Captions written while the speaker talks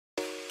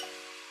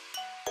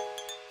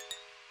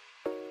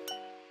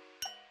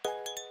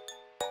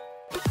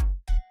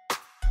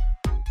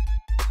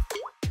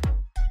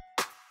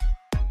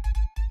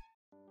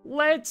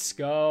Let's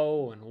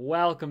go, and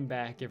welcome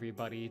back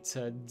everybody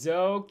to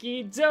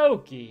Doki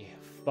Doki,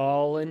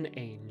 Fallen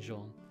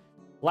Angel.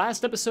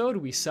 Last episode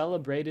we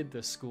celebrated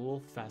the school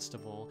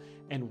festival,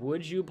 and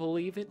would you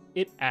believe it,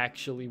 it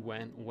actually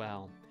went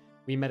well.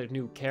 We met a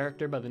new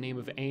character by the name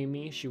of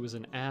Amy. She was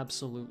an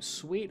absolute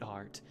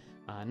sweetheart.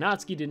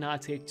 Natsuki did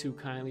not take too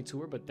kindly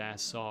to her, but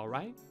that's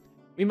alright.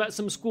 We met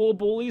some school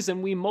bullies,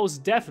 and we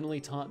most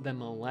definitely taught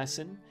them a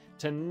lesson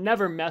to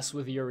never mess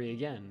with Yuri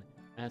again.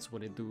 That's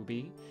what it do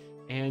be.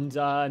 And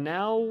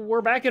now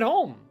we're back at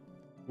home,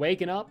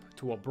 waking up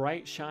to a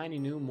bright, shiny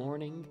new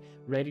morning,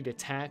 ready to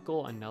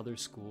tackle another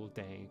school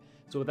day.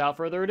 So without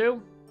further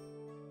ado,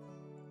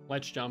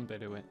 let's jump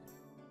into it.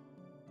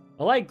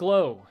 A light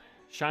glow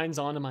shines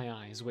onto my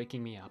eyes,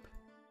 waking me up.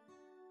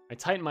 I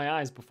tighten my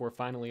eyes before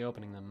finally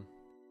opening them.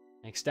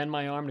 I extend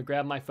my arm to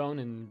grab my phone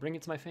and bring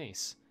it to my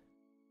face.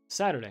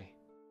 Saturday,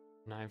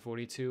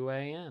 9:42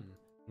 a.m.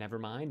 Never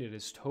mind, it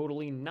is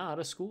totally not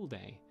a school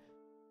day.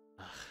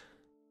 Ugh.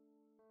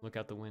 Look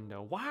out the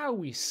window. Why are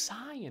we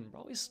sighing,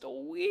 bro? It's the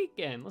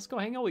weekend. Let's go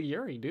hang out with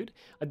Yuri, dude.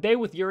 A day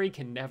with Yuri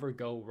can never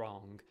go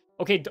wrong.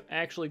 Okay,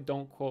 actually,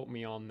 don't quote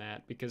me on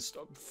that, because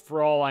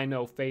for all I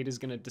know, fate is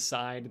going to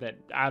decide that,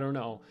 I don't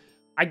know,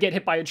 I get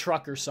hit by a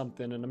truck or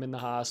something and I'm in the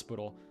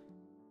hospital.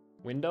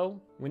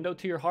 Window? Window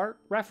to your heart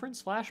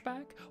reference?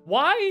 Flashback?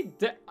 Why?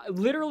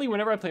 Literally,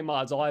 whenever I play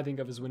mods, all I think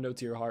of is Window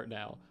to your heart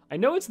now. I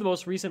know it's the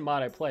most recent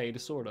mod I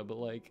played, sort of, but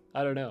like,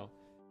 I don't know.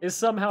 It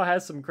somehow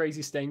has some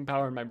crazy staying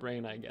power in my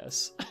brain, I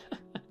guess.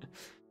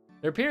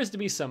 There appears to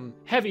be some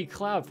heavy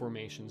cloud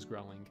formations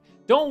growing.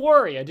 Don't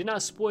worry, I did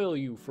not spoil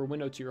you for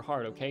Window to your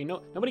heart, okay?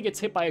 No, nobody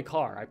gets hit by a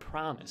car, I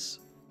promise.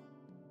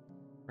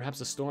 Perhaps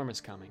a storm is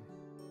coming.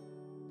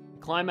 I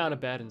climb out of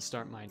bed and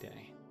start my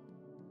day.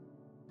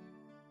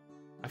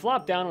 I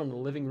flop down on the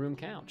living room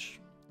couch.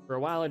 For a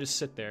while I just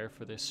sit there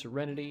for the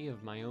serenity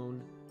of my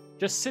own...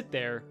 Just sit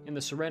there in the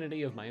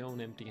serenity of my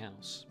own empty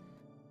house.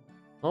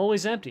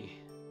 Always empty.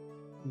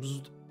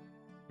 Bzd.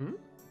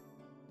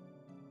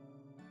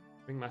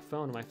 Bring my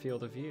phone to my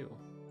field of view.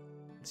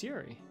 It's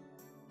Yuri.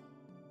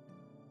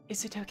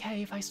 Is it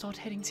okay if I start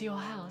heading to your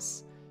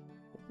house?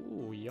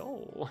 Ooh,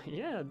 yo.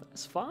 Yeah,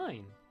 that's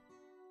fine.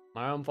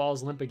 My arm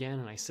falls limp again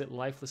and I sit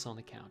lifeless on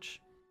the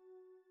couch.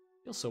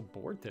 I feel so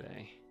bored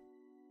today.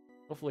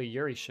 Hopefully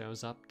Yuri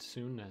shows up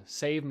soon to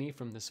save me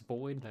from this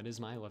void that is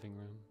my living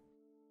room.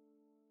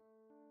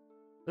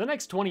 For the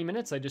next 20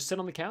 minutes, I just sit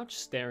on the couch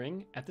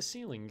staring at the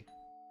ceiling.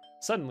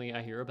 Suddenly,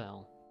 I hear a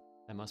bell.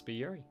 That must be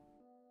Yuri.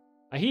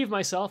 I heave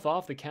myself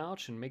off the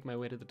couch and make my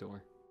way to the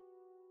door.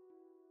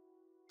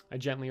 I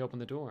gently open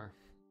the door.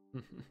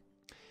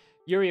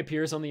 Yuri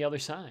appears on the other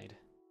side.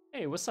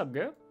 Hey, what's up,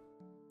 girl?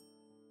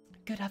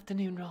 Good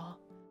afternoon, Raw.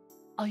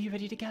 Are you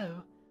ready to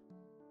go?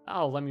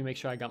 Oh, let me make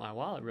sure I got my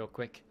wallet real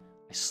quick.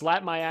 I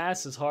slap my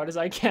ass as hard as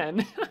I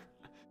can.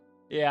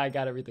 Yeah, I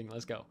got everything.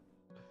 Let's go.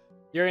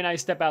 Yuri and I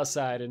step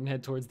outside and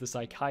head towards the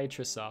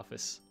psychiatrist's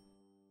office.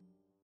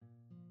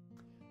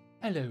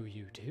 Hello,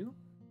 you two.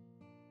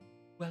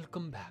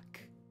 Welcome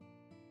back.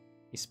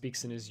 He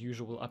speaks in his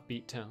usual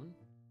upbeat tone.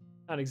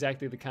 Not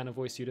exactly the kind of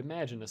voice you'd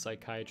imagine a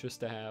psychiatrist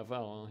to have.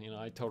 Oh, you know,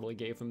 I totally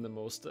gave him the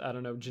most, I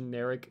don't know,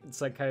 generic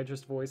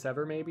psychiatrist voice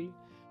ever, maybe?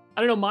 I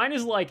don't know, mine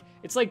is like,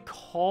 it's like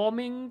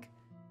calming,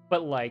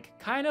 but like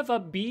kind of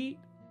upbeat,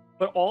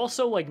 but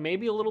also like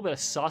maybe a little bit of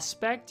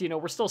suspect. You know,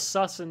 we're still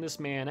sussing this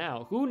man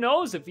out. Who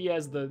knows if he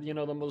has the, you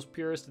know, the most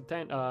purest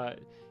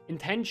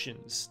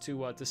intentions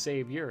to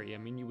save Yuri. I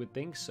mean, you would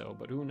think so,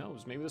 but who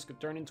knows? Maybe this could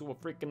turn into a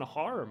freaking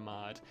horror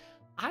mod.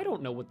 I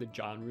don't know what the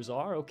genres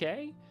are,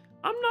 okay?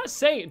 I'm not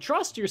saying,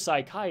 trust your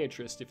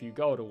psychiatrist if you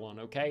go to one,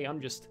 okay?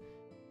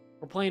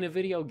 We're playing a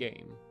video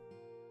game.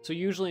 So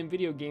usually in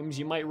video games,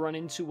 you might run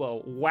into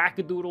a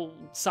wackadoodle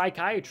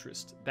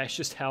psychiatrist. That's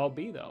just how it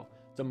be, though,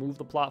 to move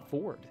the plot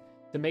forward,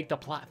 to make the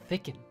plot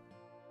thicken.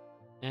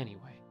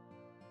 Anyway.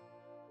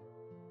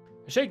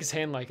 I shake his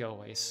hand like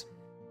always.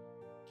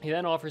 He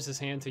then offers his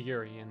hand to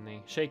Yuri, and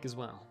they shake as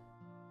well.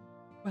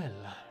 Well,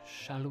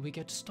 shall we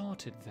get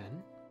started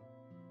then?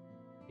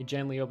 He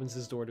gently opens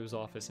his door to his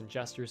office and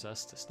gestures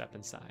us to step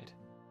inside.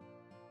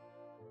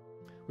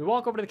 We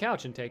walk over to the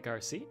couch and take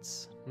our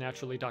seats.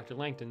 Naturally, Dr.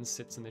 Langton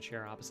sits in the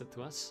chair opposite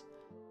to us.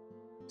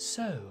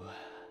 So,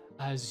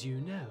 as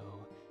you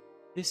know,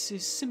 this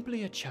is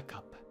simply a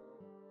checkup.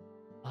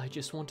 I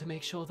just want to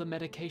make sure the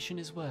medication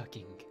is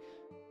working.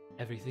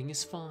 Everything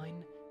is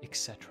fine,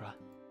 etc.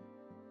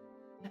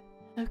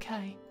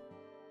 Okay.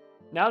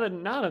 Now that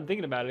I'm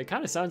thinking about it, it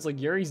kind of sounds like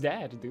Yuri's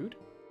dad, dude.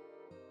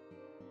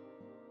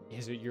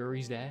 Is it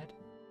Yuri's dad?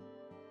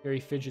 Yuri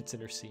fidgets in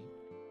her seat.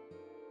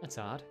 That's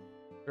odd.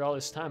 For all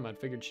this time, I'd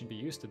figured she'd be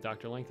used to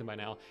Dr. Langton by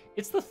now.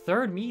 It's the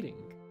third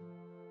meeting.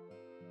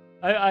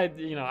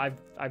 You know,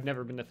 I've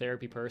never been to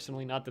therapy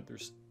personally. Not that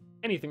there's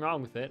anything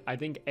wrong with it. I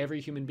think every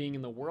human being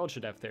in the world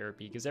should have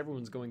therapy because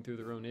everyone's going through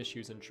their own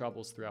issues and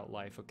troubles throughout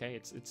life. Okay,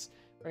 it's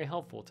very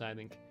helpful to, I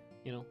think,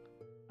 you know,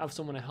 have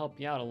someone to help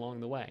you out along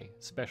the way,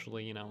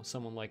 especially, you know,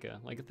 someone like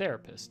a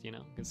therapist, you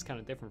know, it's kind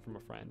of different from a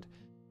friend.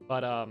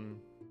 But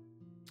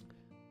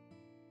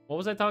What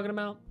was I talking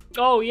about?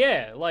 Oh,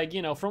 yeah. Like,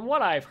 you know, from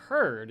what I've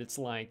heard, it's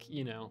like,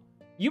 you know,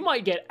 you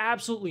might get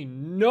absolutely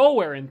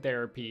nowhere in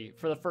therapy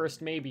for the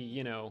first maybe,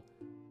 you know,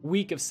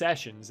 week of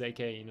sessions,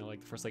 aka, you know,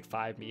 like the first like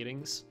 5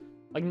 meetings.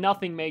 Like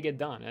nothing may get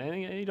done. I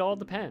think it all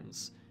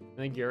depends. I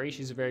think Yuri,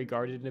 she's a very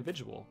guarded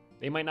individual.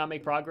 They might not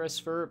make progress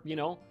for, you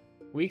know,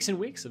 weeks and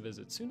weeks of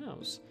visits. Who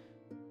knows?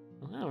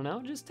 Well, I don't know.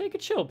 Just take a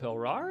chill pill,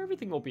 Rar.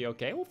 Everything will be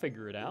okay. We'll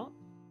figure it out.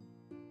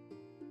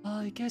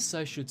 I guess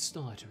I should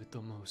start with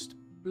the most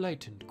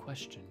blatant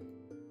question.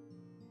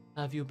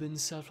 Have you been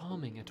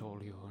self-harming at all,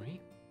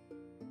 Yuri?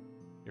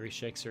 Yuri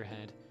shakes her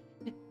head.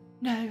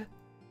 No.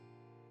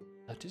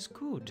 That is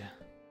good.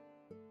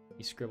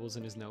 He scribbles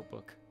in his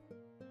notebook.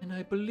 And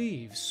I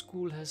believe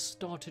school has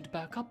started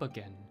back up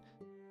again.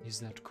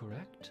 Is that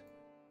correct?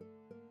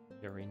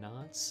 Yuri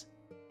nods.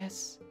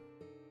 Yes.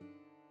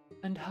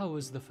 And how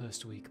was the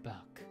first week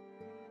back?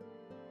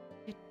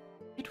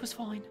 It was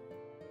fine.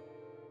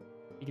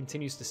 He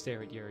continues to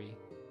stare at Yuri.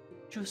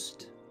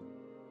 Just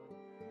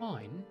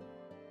fine?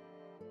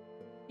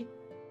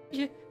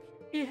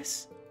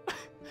 Yes.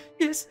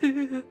 Yes.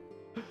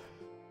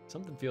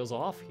 Something feels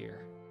off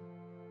here.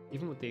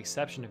 Even with the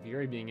exception of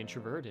Yuri being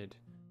introverted,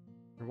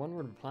 her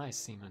one-word replies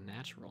seem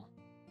unnatural.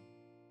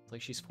 It's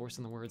like she's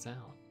forcing the words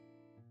out.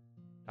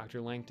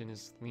 Dr. Langton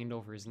is leaned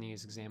over his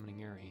knees examining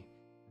Yuri.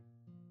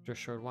 After a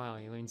short while,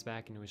 he leans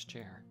back into his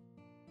chair.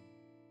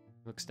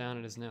 He looks down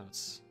at his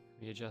notes,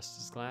 readjusts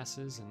his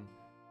glasses, and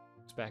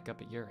looks back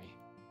up at Yuri.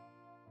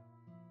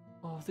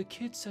 Are the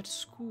kids at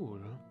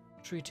school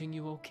treating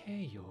you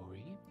okay,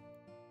 Yuri?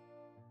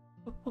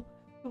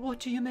 What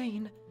do you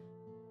mean?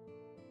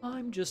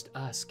 I'm just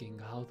asking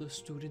how the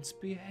students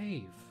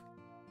behave.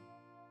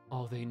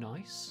 Are they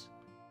nice?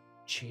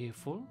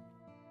 Cheerful?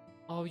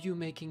 Are you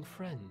making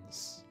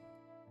friends?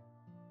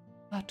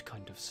 That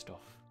kind of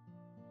stuff.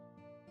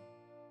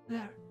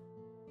 They're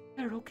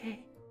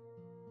okay.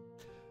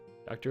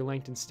 Dr.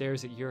 Langton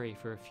stares at Yuri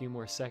for a few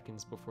more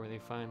seconds before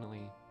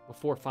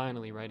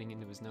finally writing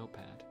into his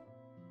notepad.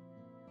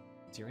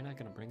 Is Yuri not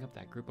going to bring up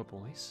that group of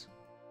boys?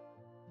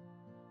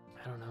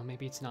 I don't know,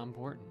 maybe it's not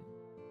important.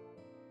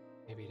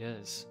 Maybe it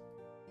is.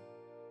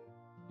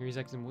 Yuri's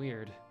acting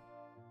weird.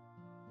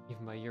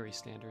 Even by Yuri's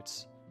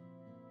standards.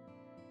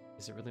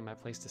 Is it really my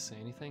place to say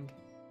anything?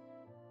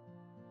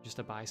 Just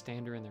a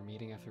bystander in their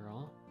meeting after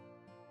all?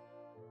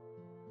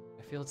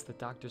 I feel it's the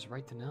doctor's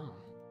right to know.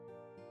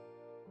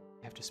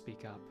 I have to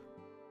speak up.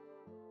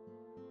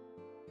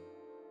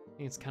 I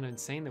think it's kind of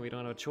insane that we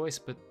don't have a choice,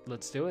 but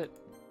let's do it.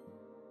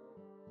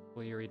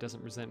 Well, Yuri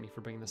doesn't resent me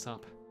for bringing this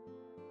up.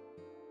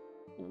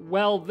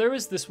 Well, there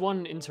was this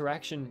one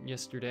interaction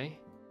yesterday.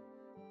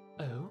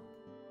 Oh?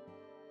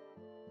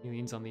 He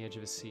leans on the edge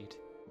of his seat.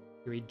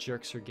 Yuri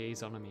jerks her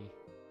gaze onto me.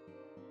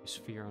 There's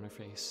fear on her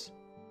face.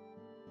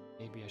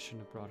 Maybe I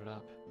shouldn't have brought it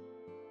up.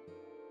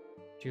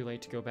 Too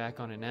late to go back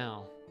on it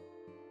now.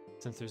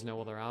 Since there's no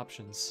other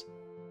options,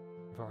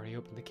 I've already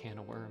opened the can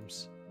of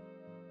worms.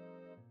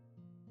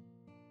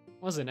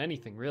 Wasn't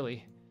anything,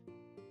 really.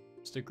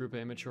 Just a group of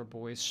immature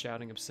boys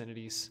shouting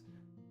obscenities.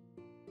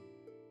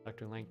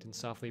 Dr. Langton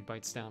softly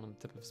bites down on the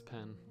tip of his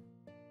pen.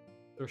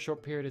 For a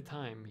short period of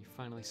time, he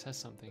finally says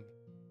something.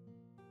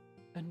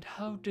 And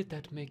how did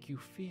that make you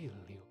feel,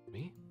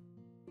 Yuri?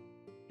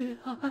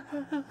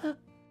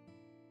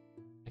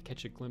 I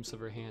catch a glimpse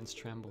of her hands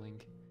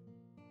trembling.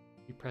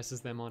 He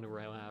presses them onto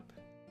her lap,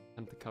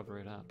 and to cover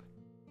it up.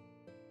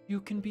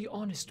 You can be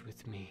honest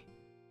with me.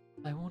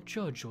 I won't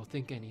judge or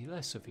think any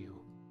less of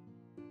you.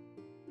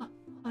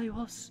 I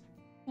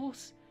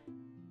was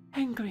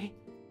angry,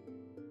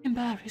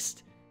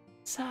 embarrassed,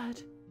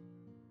 sad.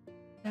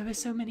 There were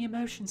so many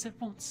emotions at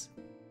once.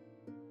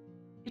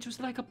 It was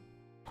like a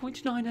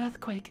 .9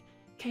 earthquake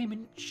came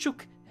and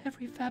shook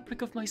every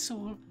fabric of my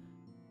soul.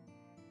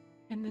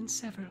 And then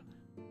several,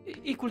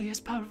 equally as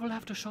powerful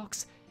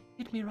aftershocks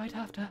hit me right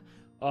after.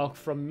 Oh,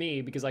 from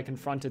me, because I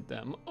confronted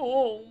them.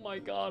 Oh my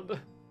god.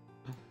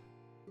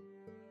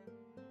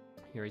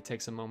 Yuri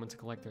takes a moment to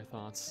collect their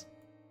thoughts.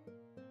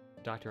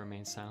 The doctor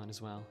remains silent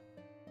as well.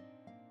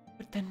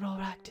 But then Raw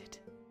acted.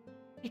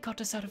 He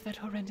got us out of that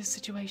horrendous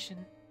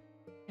situation,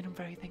 and I'm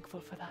very thankful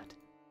for that.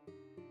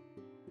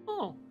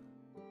 Oh.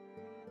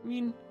 I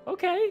mean,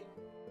 okay.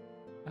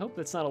 I hope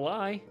that's not a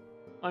lie.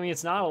 I mean,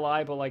 it's not a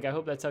lie, but like, I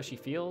hope that's how she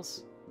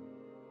feels.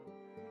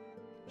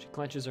 She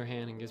clenches her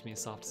hand and gives me a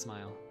soft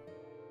smile.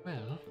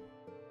 Well,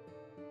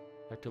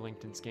 Dr.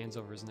 Langton scans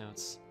over his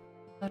notes.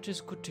 That is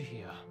good to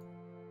hear.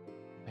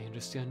 I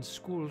understand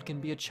school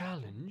can be a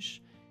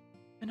challenge,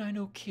 and I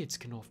know kids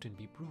can often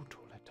be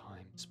brutal at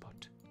times,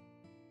 but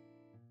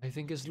I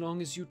think as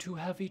long as you two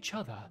have each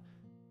other,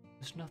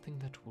 there's nothing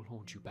that will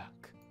hold you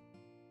back.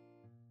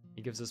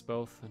 He gives us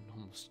both an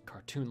almost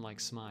cartoon-like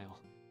smile.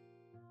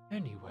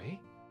 Anyway,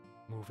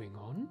 moving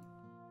on.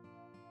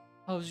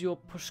 How's your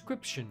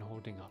prescription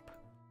holding up?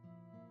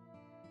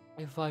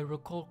 If I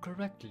recall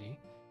correctly,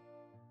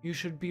 you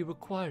should be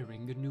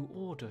requiring a new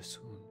order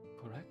soon,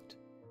 correct?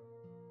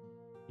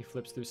 He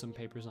flips through some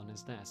papers on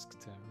his desk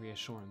to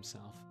reassure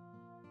himself.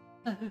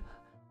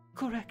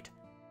 Correct.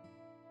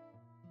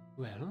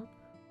 Well,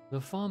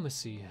 the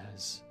pharmacy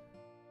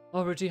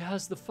already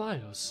has the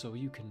files, so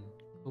you can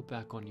go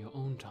back on your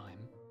own time.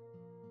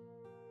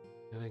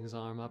 Moving his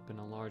arm up in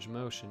a large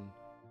motion,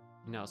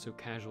 he now so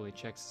casually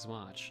checks his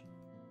watch.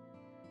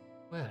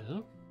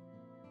 Well,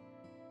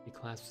 he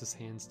clasps his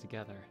hands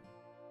together.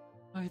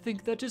 I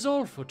think that is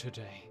all for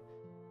today.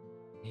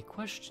 Any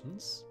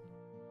questions?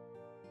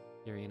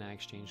 Yuri and I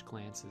exchange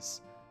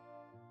glances.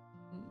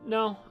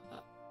 No,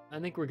 I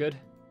think we're good.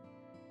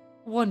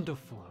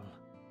 Wonderful.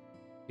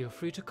 Feel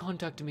free to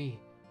contact me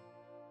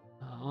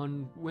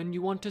on when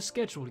you want to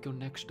schedule your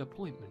next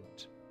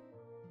appointment.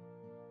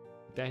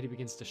 Daddy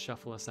begins to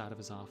shuffle us out of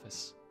his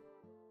office.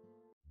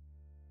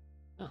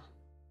 Oh.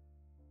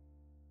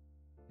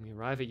 We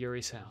arrive at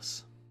Yuri's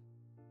house.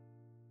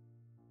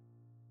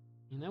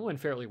 And that went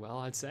fairly well,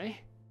 I'd say.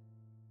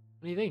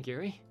 What do you think,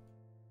 Yuri?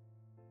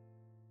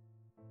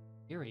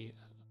 Yuri,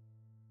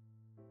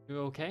 you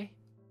okay?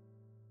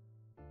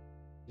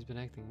 He's been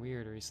acting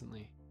weird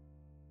recently.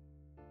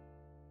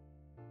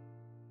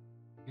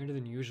 Weirder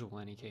than usual,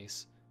 in any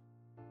case.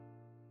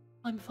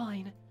 I'm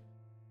fine.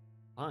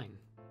 Fine.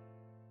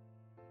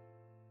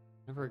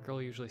 Whenever a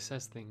girl usually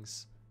says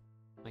things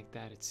like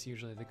that, it's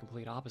usually the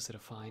complete opposite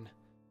of fine.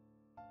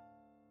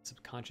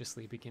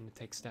 Subconsciously begin to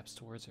take steps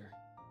towards her.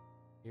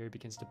 Yuri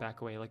begins to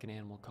back away like an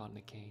animal caught in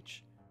a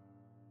cage.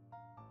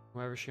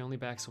 However, she only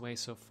backs away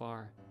so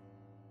far.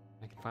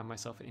 I can find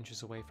myself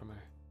inches away from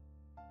her.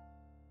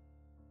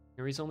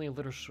 Yuri's only a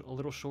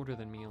little shorter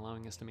than me,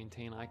 allowing us to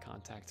maintain eye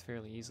contact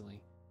fairly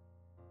easily.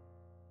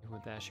 Even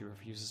with that, she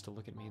refuses to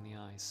look at me in the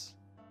eyes.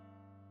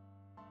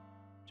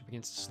 She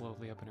begins to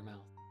slowly open her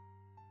mouth.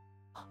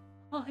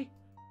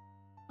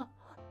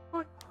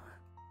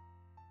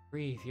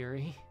 Breathe,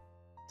 Yuri.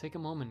 Take a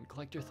moment,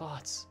 collect your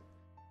thoughts.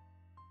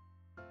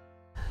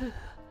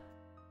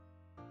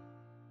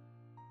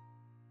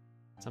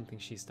 Something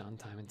she's done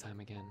time and time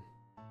again.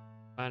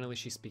 Finally,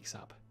 she speaks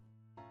up.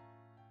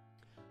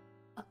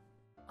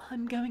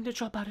 I'm going to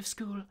drop out of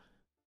school.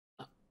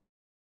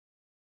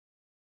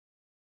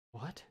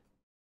 What?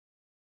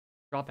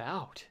 Drop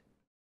out?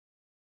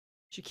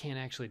 She can't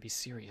actually be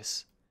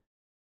serious.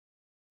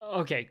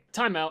 Okay,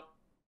 time out.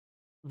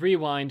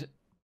 Rewind.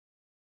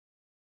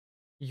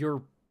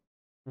 You're...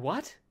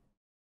 what?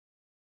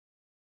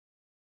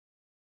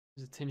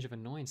 There's a tinge of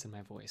annoyance in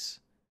my voice.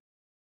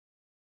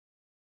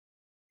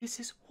 This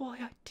is why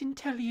I didn't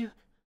tell you.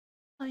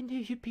 I knew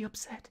you'd be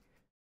upset.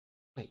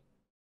 Wait,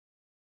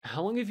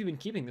 how long have you been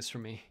keeping this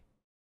from me?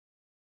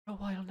 For a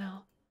while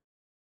now.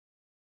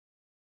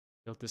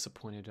 I felt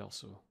disappointed,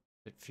 also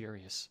a bit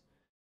furious.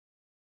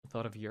 The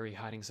thought of Yuri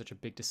hiding such a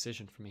big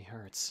decision from me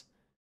hurts.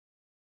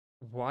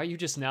 Why are you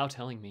just now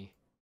telling me?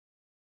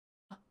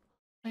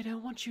 I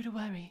don't want you to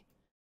worry.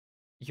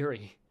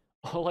 Yuri,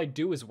 all I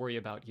do is worry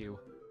about you.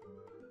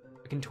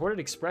 A contorted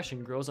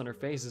expression grows on her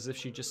face as if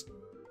she just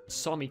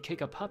saw me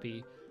kick a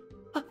puppy.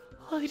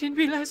 I didn't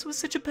realize it was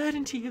such a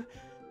burden to you.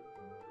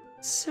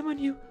 Someone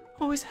you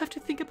always have to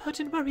think about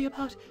and worry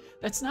about.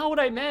 That's not what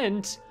I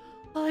meant.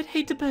 I'd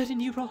hate to burden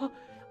you, Raw.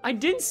 I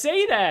didn't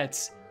say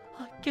that.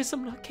 I guess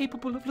I'm not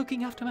capable of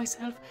looking after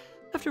myself.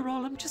 After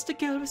all, I'm just a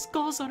girl with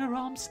scars on her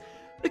arms.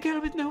 A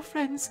girl with no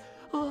friends,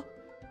 or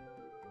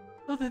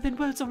other than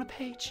words on a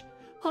page.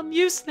 I'm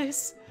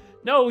useless.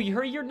 No,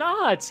 you're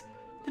not.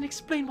 Then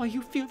explain why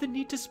you feel the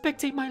need to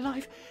spectate my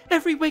life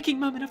every waking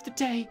moment of the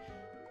day.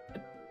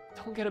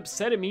 Don't get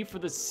upset at me for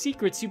the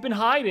secrets you've been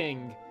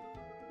hiding.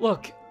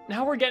 Look,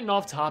 now we're getting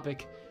off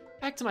topic.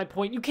 Back to my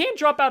point, you can't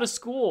drop out of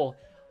school.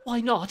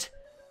 Why not?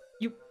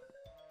 You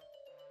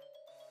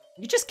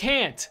just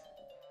can't.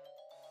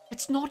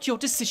 It's not your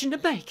decision to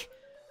make.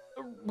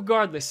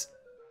 Regardless,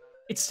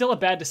 it's still a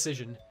bad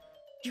decision.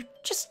 You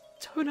just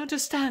don't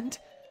understand.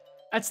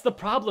 That's the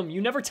problem,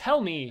 you never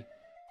tell me.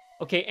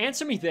 Okay,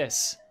 answer me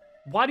this.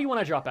 Why do you want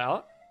to drop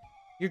out?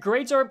 Your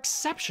grades are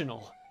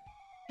exceptional.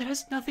 It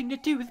has nothing to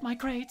do with my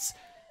grades.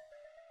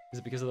 Is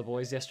it because of the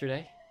boys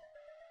yesterday?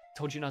 I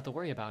told you not to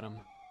worry about them.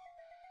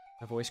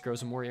 My voice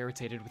grows more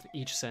irritated with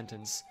each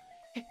sentence.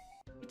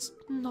 It's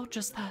not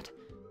just that.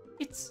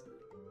 It's...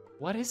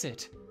 What is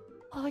it?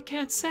 I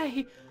can't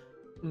say.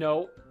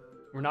 No,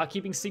 we're not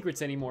keeping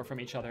secrets anymore from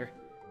each other.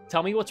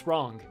 Tell me what's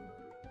wrong.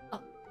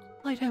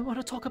 I don't want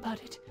to talk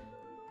about it.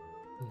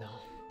 No.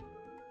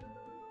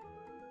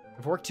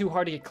 I've worked too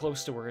hard to get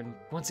close to her, and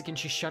once again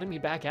she's shutting me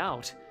back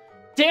out.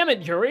 Damn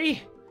it,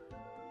 Yuri!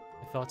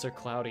 My thoughts are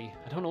cloudy.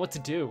 I don't know what to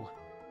do.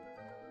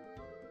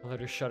 I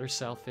let her shut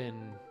herself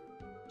in.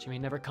 She may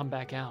never come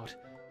back out.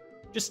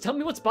 Just tell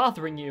me what's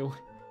bothering you.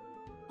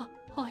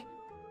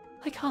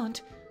 I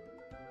can't.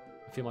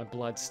 I feel my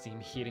bloodstream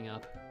heating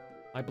up.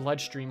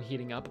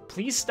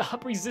 Please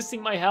stop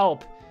resisting my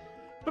help.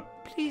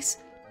 But please,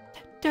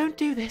 don't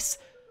do this.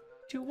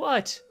 Do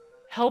what?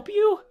 Help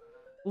you?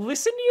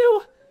 Listen to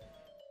you?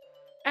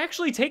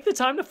 Actually take the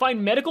time to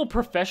find medical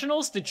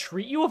professionals to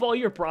treat you of all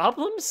your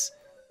problems?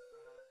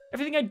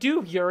 Everything I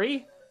do,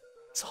 Yuri,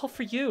 it's all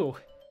for you.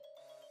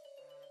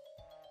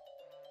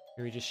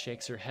 Yuri just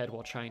shakes her head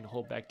while trying to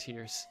hold back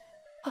tears.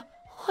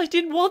 I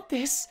didn't want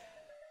this.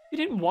 You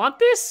didn't want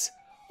this?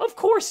 Of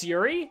course,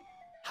 Yuri!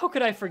 How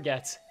could I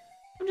forget?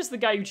 I'm just the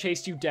guy who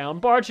chased you down,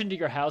 barged into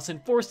your house,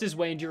 and forced his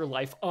way into your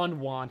life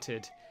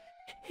unwanted.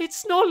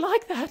 It's not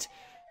like that.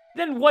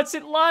 Then what's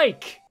it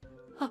like?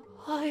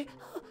 I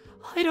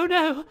don't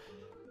know.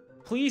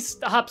 Please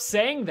stop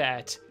saying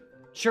that.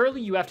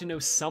 Surely you have to know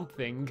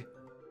something.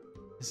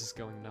 This is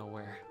going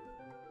nowhere.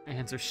 My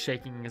hands are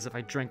shaking as if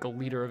I drank a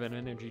liter of an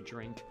energy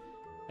drink.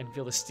 I can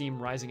feel the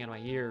steam rising out of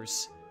my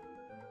ears.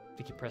 I have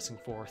to keep pressing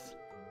forth.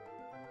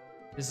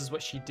 This is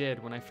what she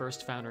did when I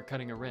first found her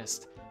cutting her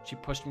wrist. She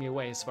pushed me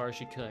away as far as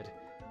she could.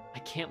 I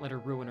can't let her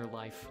ruin her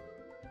life.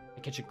 I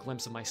catch a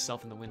glimpse of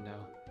myself in the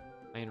window.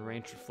 My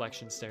enraged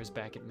reflection stares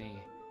back at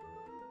me.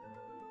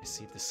 I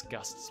see it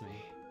disgusts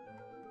me.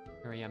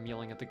 Here I am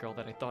yelling at the girl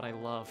that I thought I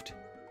loved.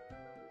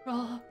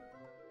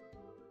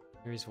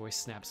 Yuri's voice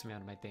snaps me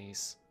out of my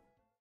daze.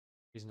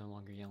 She's no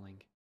longer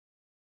yelling.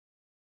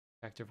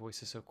 In fact, her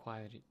voice is so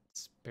quiet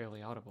it's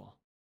barely audible.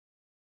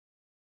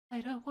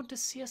 I don't want to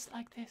see us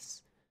like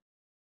this.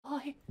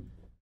 I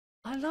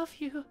love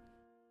you.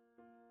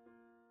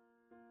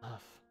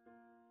 Love.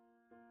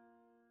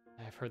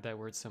 I've heard that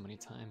word so many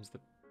times the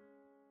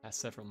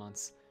past several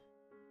months.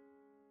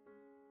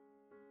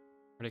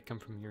 Where'd it come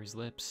from Yuri's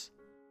lips?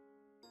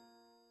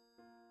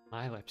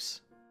 My lips.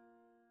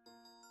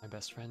 My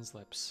best friend's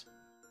lips.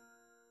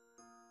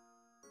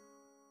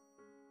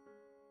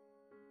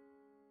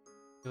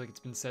 I feel like it's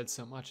been said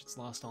so much it's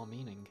lost all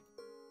meaning.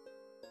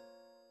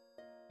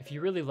 If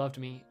you really loved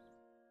me,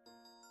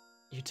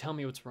 you'd tell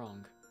me what's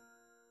wrong.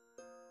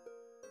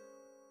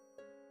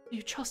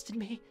 You trusted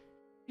me.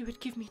 You would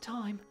give me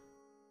time.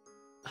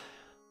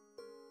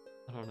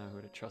 I don't know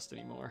who to trust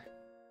anymore.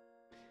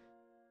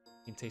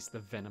 I can taste the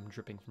venom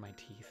dripping from my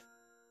teeth.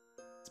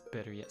 It's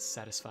bitter yet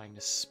satisfying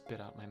to spit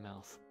out my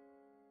mouth.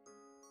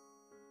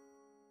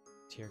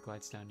 A tear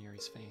glides down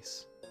Yuri's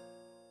face.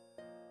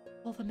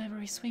 All the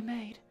memories we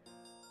made,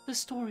 the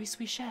stories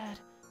we shared,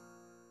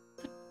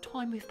 the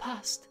time we've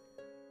passed.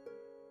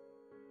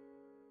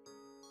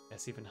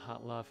 Yes, even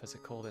hot love has a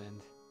cold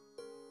end.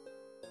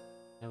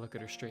 I look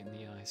at her straight in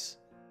the eyes.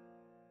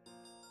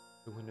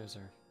 The windows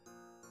are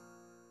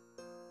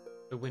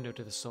the window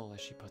to the soul,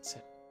 as she puts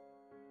it.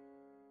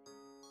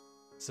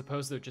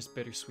 Suppose they're just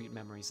bittersweet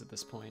memories at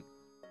this point.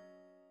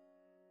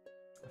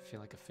 I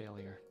feel like a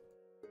failure.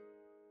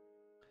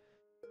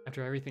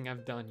 After everything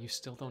I've done, you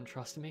still don't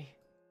trust me?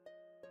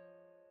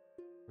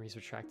 Marie's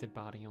retracted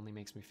body only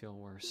makes me feel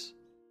worse.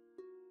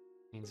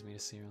 It pains me to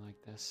see her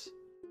like this.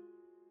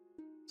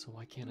 So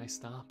why can't I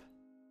stop?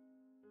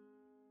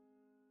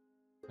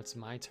 It's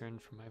my turn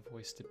for my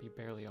voice to be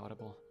barely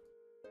audible.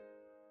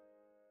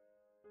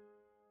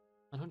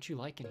 Why don't you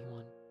like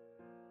anyone?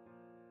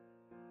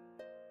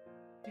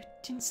 You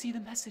didn't see the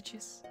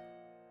messages.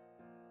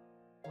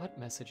 What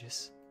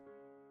messages?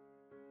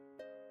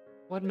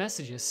 What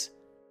messages?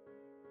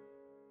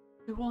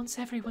 The ones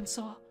everyone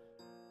saw.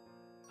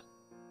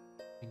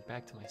 Think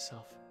back to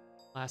myself.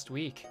 Last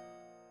week.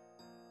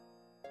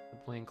 The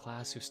boy in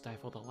class who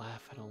stifled a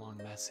laugh had a long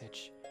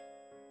message.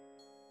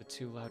 The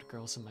two loud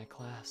girls in my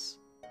class.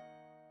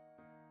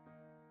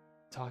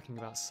 Talking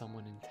about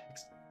someone in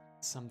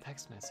some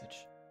text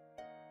message.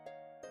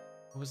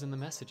 What was in the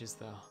messages,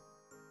 though?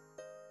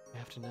 I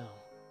have to know.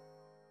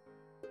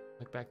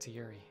 Look back to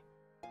Yuri.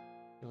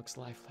 He looks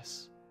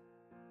lifeless.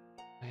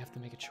 I have to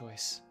make a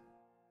choice.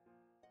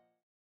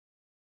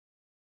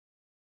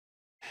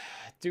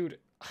 Dude,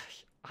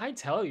 I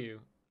tell you.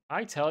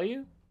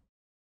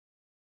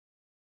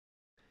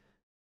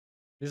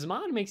 This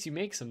mod makes you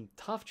make some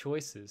tough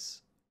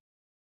choices.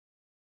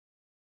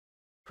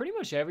 Pretty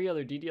much every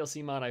other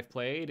DDLC mod I've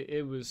played,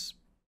 it was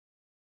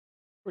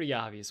pretty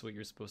obvious what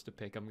you're supposed to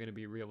pick. I'm gonna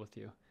be real with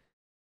you.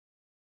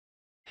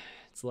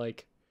 It's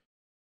like,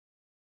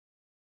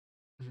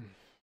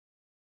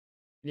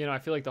 you know, I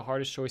feel like the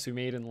hardest choice we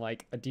made in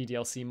like a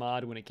DDLC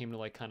mod when it came to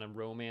like kind of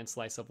romance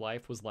slice of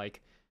life was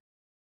like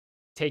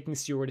taking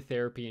Stewart to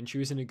therapy and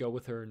choosing to go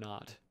with her or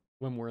not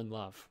when we're in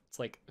love. It's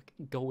like,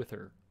 go with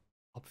her,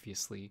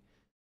 obviously.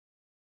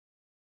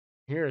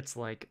 Here it's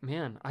like,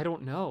 man, I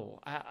don't know.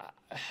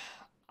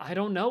 I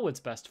don't know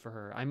what's best for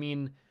her. I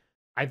mean,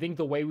 I think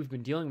the way we've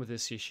been dealing with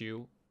this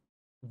issue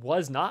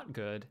was not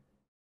good.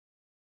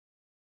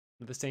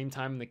 At the same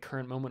time, in the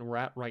current moment we're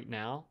at right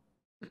now,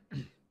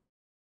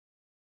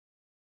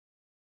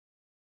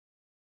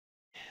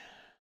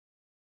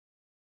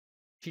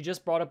 she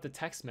just brought up the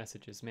text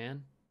messages,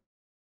 man.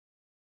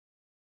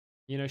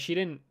 You know, she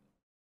didn't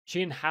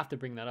have to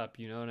bring that up,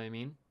 you know what I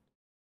mean?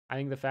 I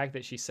think the fact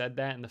that she said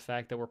that and the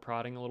fact that we're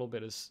prodding a little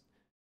bit is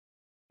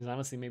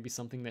honestly maybe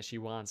something that she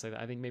wants.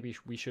 I think maybe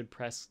we should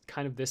press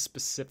kind of this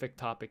specific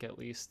topic at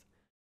least.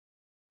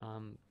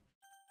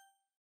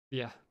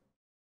 Yeah.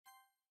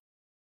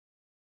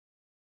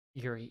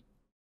 Yuri,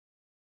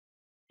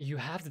 you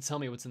have to tell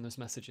me what's in those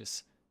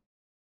messages.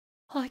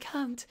 I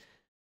can't.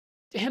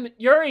 Damn it,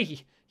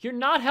 Yuri! You're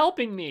not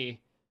helping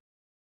me!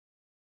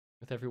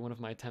 With every one of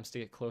my attempts to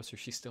get closer,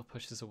 she still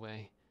pushes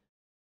away.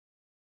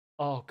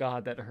 Oh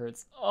god, that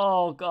hurts.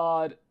 Oh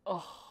god.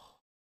 Oh.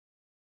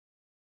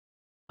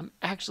 I'm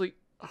actually...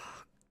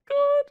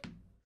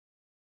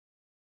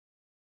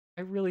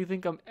 I really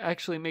think I'm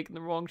actually making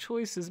the wrong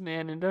choices,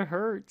 man, and it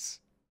hurts.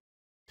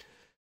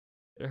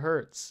 It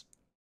hurts.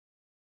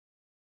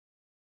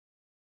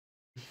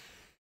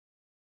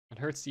 It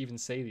hurts to even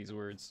say these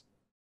words.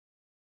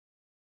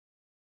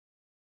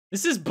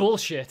 This is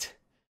bullshit.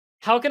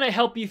 How can I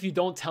help you if you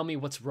don't tell me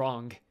what's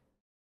wrong?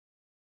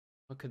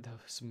 What could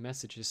those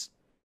messages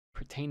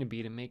pertain to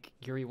be to make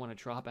Yuri want to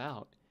drop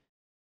out?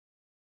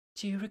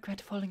 Do you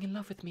regret falling in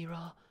love with me,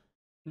 Ra?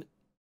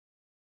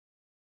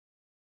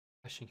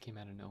 Question came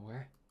out of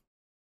nowhere.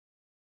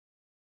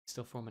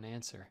 Still form an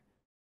answer.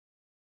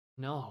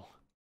 No.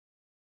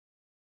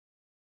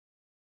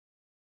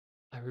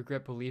 I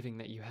regret believing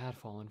that you had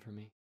fallen for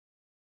me.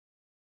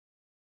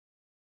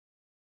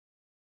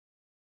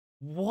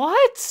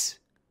 What?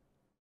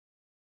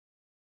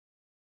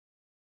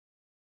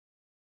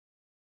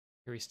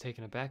 Yuri's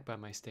taken aback by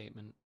my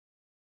statement.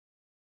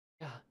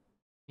 Yeah,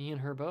 me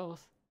and her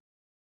both.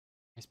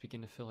 Eyes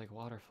begin to feel like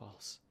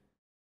waterfalls.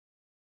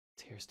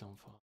 Tears don't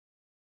fall.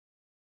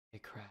 They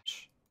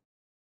crash.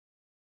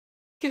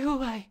 Go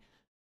away!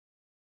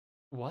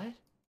 What?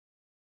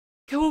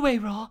 Go away,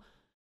 Ra!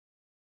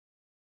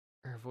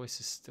 Her voice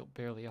is still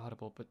barely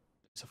audible, but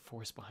there's a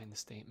force behind the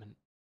statement.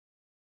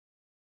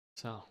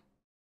 So,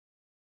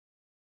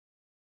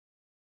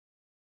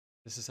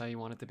 this is how you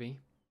want it to be?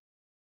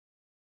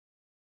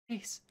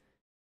 Please,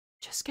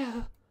 just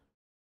go.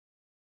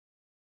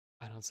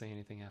 I don't say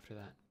anything after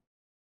that.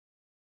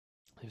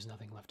 There's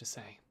nothing left to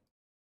say.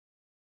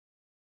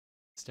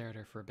 Stare at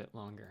her for a bit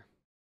longer.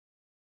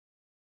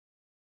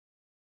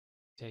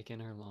 Take in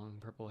her long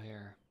purple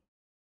hair,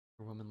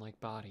 her woman-like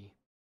body,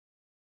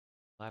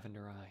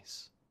 lavender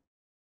eyes.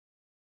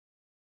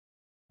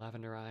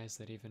 Lavender eyes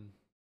that even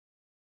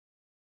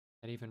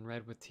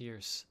red with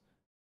tears,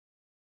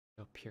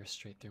 go pierce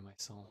straight through my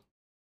soul.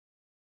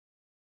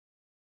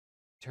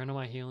 Turn on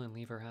my heel and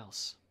leave her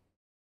house.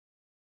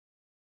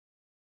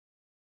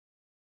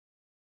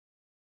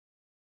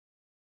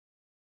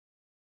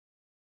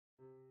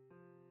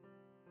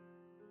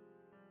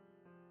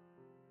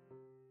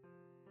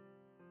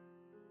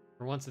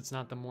 For once, it's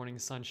not the morning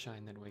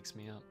sunshine that wakes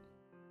me up.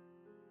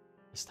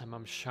 This time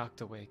I'm shocked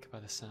awake by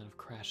the sound of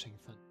crashing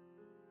thunder.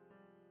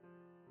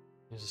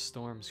 There's a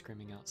storm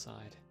screaming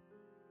outside.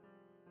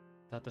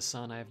 Without the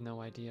sun, I have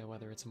no idea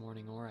whether it's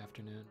morning or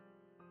afternoon.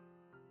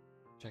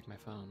 Check my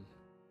phone.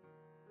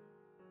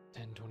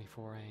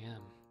 10:24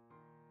 a.m.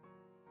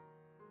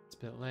 It's a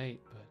bit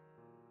late, but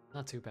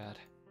not too bad.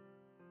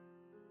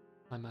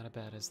 I'm out of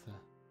bed as the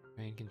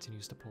rain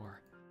continues to pour.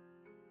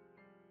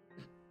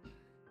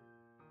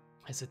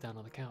 I sit down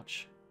on the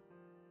couch.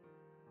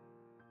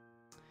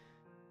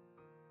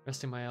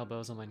 Resting my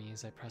elbows on my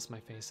knees, I press my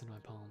face into my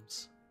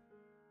palms.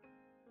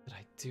 What did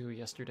I do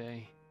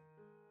yesterday?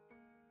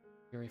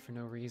 Yuri for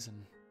no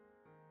reason.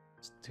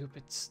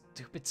 Stupid,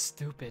 stupid,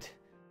 stupid.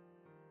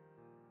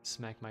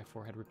 Smacked my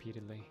forehead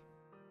repeatedly.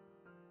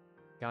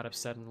 Got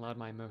upset and allowed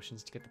my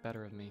emotions to get the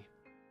better of me.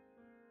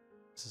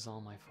 This is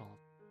all my fault.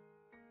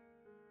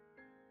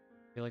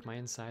 I feel like my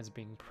insides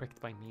being pricked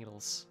by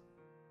needles.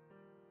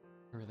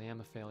 I really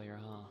am a failure,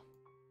 huh?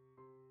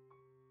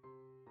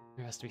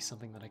 There has to be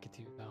something that I could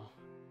do, though.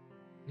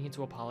 I need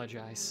to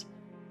apologize.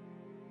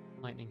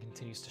 Lightning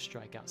continues to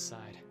strike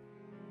outside.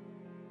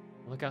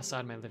 I look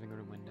outside my living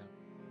room window.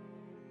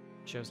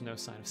 It shows no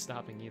sign of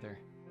stopping either.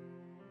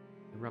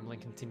 The rumbling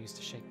continues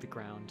to shake the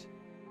ground.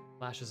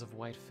 Flashes of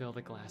white fill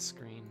the glass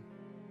screen.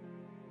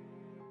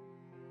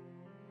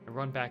 I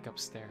run back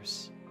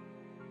upstairs.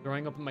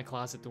 Throwing open my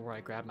closet door,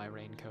 I grab my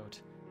raincoat.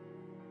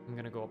 I'm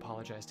gonna go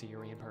apologize to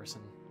Yuri in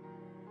person.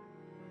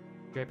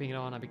 Draping it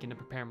on, I begin to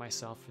prepare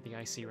myself for the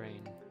icy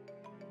rain.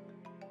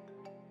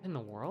 In the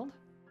world?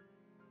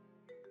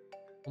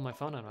 Pull my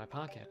phone out of my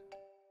pocket.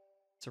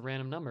 It's a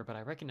random number, but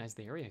I recognize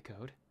the area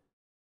code.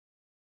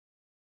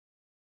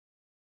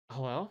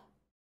 Hello?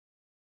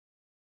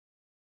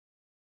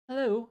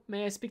 Hello,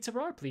 may I speak to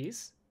Rar,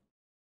 please?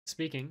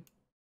 Speaking.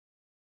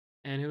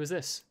 And who is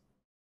this?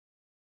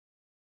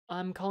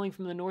 I'm calling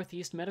from the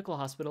Northeast Medical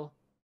Hospital.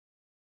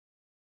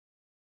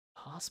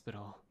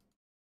 Hospital?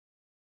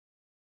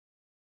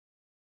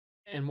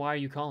 And why are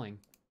you calling?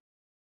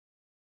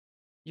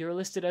 You're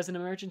listed as an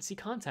emergency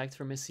contact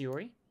for Miss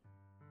Yuri.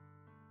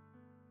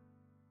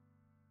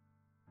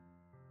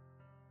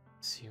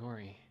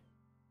 Yuri.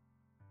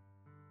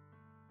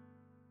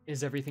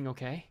 Is everything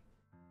okay?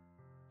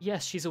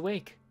 Yes, she's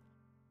awake.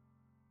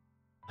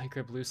 My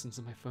grip loosens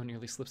and my phone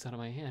nearly slips out of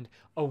my hand.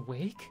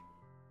 Awake?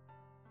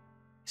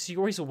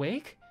 Yuri's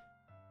awake?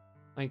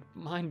 My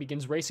mind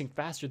begins racing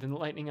faster than the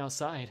lightning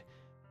outside.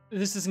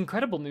 This is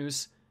incredible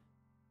news.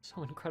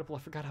 So incredible I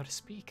forgot how to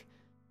speak.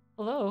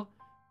 Hello?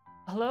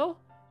 Hello?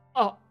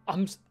 Oh,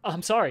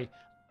 I'm sorry.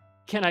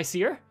 Can I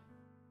see her?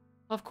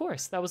 Of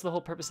course, that was the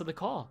whole purpose of the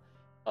call.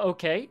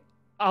 Okay,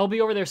 I'll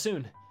be over there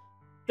soon.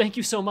 Thank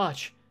you so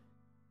much.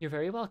 You're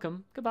very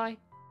welcome. Goodbye.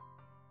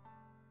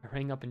 I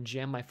hang up and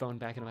jam my phone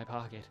back into my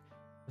pocket.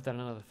 Without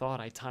another thought,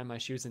 I tie my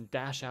shoes and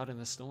dash out in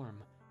the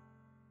storm.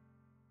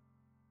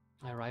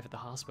 I arrive at the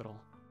hospital.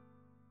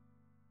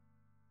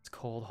 Its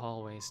cold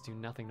hallways do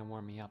nothing to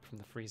warm me up from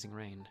the freezing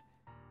rain.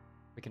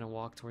 Making a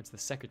walk towards the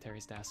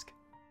secretary's desk.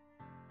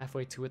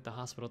 Halfway to it, the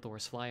hospital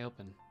doors fly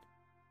open.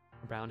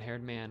 A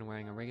brown-haired man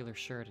wearing a regular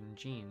shirt and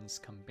jeans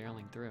come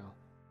barreling through.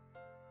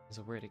 There's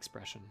a worried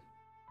expression.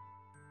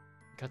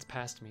 He cuts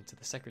past me to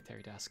the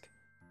secretary desk.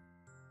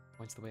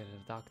 Points the way to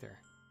the doctor.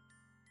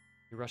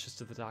 He rushes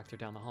to the doctor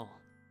down the hall.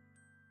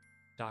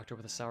 The doctor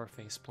with a sour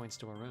face points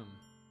to a room.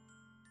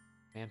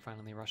 The man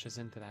finally rushes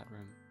into that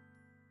room.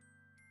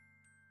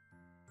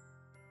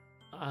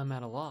 I'm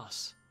at a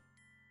loss.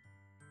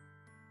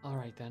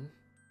 Alright then.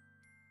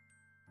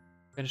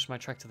 Finished my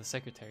trek to the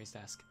secretary's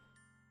desk.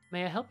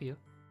 May I help you?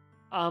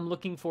 I'm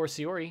looking for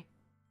Shiori.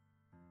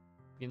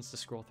 Begins to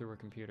scroll through her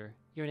computer.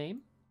 Your name?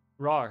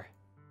 Rar.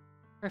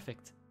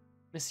 Perfect.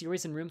 Miss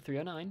Shiori's in room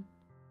 309.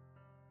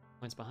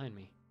 Points behind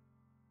me.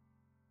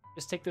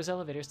 Just take those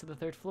elevators to the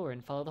 3rd floor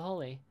and follow the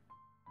hallway.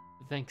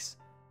 Thanks.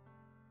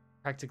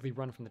 Practically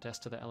run from the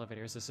desk to the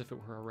elevators as if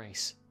it were a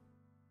race.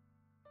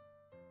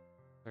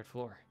 3rd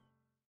floor.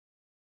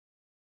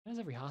 Why does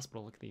every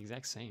hospital look the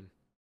exact same?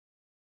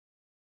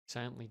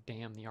 Silently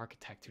damn the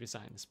architect who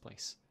designed this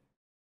place.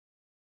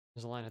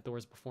 There's a line of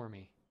doors before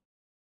me.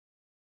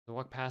 As I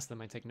walk past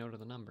them, I take note of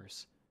the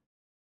numbers.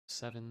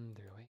 7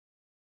 through 8.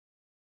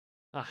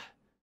 Ah,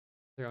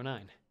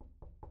 309.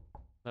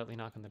 Lightly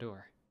knock on the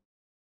door.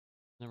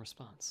 No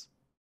response.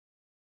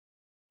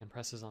 And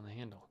presses on the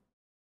handle.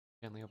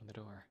 Gently open the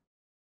door.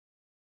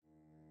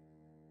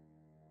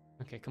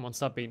 Okay, come on,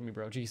 stop baiting me,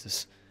 bro.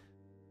 Jesus.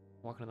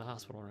 Walk into the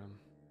hospital room.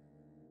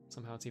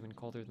 Somehow it's even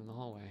colder than the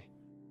hallway.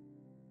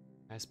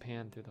 Eyes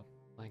pan through the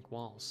blank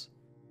walls.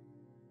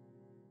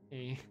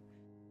 Hey.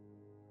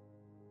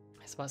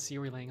 I spot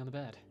Shiori laying on the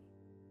bed.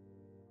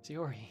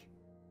 Shiori.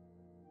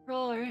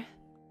 Roar.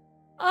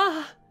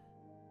 Ah!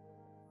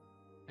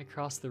 I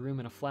cross the room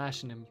in a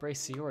flash and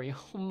embrace Shiori.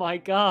 Oh my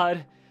god!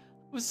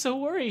 I was so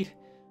worried!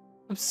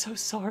 I'm so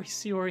sorry,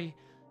 Shiori.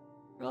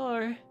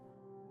 Roar.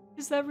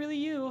 Is that really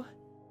you?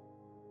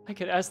 I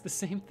could ask the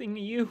same thing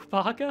to you,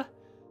 Baka.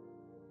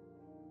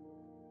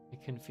 I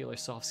couldn't feel her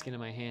soft skin in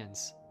my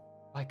hands.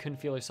 If I couldn't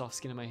feel her soft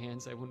skin in my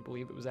hands, I wouldn't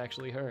believe it was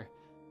actually her.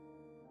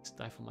 I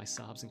stifle my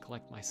sobs and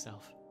collect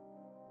myself.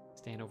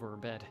 Stand over her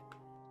bed.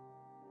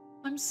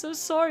 I'm so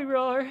sorry,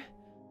 Roar.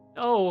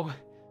 No,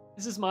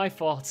 this is my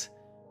fault.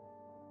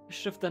 I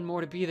should have done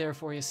more to be there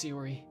for you,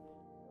 Shiori.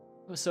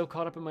 I was so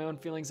caught up in my own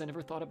feelings I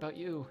never thought about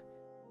you.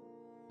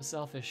 I was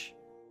selfish.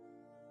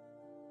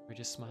 I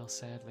just smile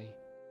sadly.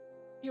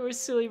 You're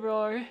silly,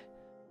 Roar.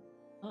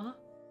 Huh?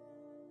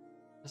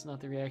 That's not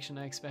the reaction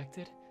I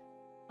expected.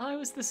 I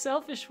was the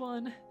selfish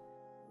one.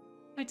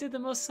 I did the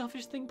most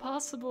selfish thing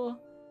possible.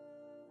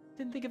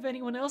 Didn't think of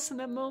anyone else in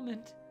that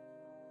moment.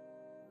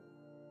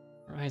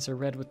 Her eyes are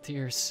red with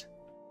tears.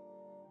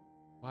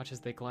 Watch as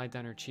they glide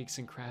down her cheeks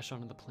and crash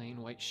onto the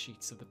plain white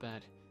sheets of the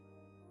bed.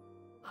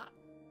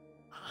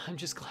 I'm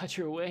just glad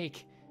you're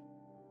awake.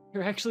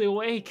 You're actually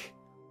awake.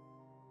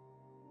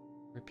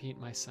 Repeat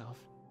myself,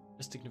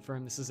 just to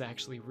confirm this is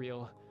actually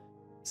real.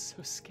 I'm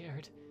so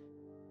scared.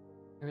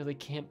 I really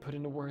can't put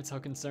into words how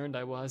concerned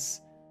I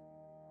was.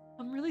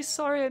 I'm really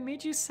sorry I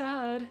made you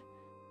sad.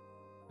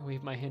 I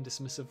wave my hand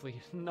dismissively.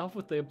 Enough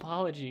with the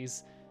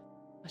apologies.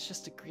 Let's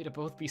just agree to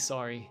both be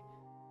sorry.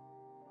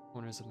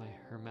 Corners of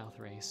her mouth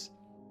raise.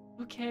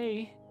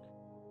 Okay.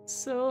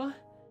 So,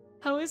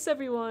 how is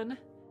everyone?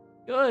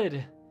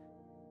 Good.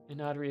 I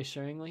nod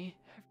reassuringly.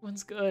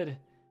 Everyone's good.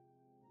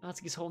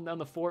 Natsuki's holding down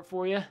the fort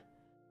for you.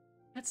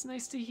 That's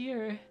nice to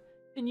hear.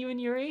 And you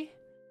and Yuri?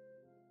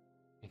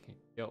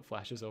 Guilt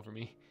flashes over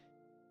me.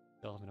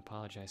 Still haven't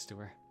apologized to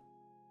her.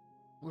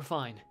 We're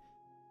fine.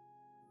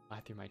 I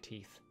lie through my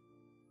teeth.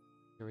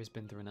 Yuri's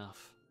been through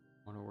enough.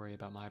 I want to worry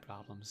about my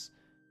problems.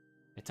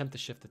 I attempt to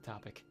shift the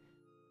topic.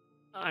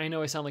 I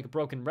know I sound like a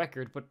broken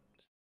record, but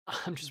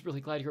I'm just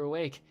really glad you're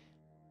awake.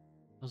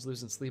 I was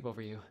losing sleep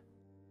over you.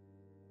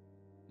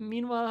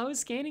 Meanwhile, I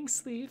was gaining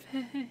sleep.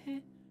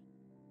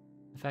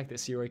 The fact that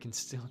Shiori can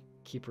still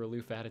keep her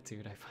aloof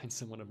attitude, I find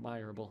somewhat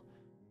admirable.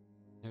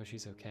 I know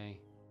she's okay.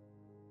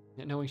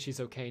 Yet knowing she's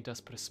okay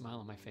does put a smile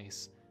on my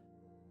face.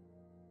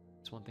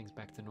 Just want things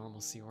back to normal,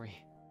 Shiori.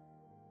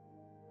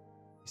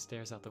 He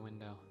stares out the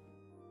window.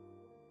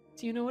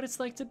 Do you know what it's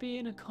like to be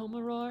in a coma,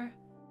 Roar?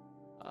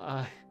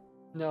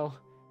 No.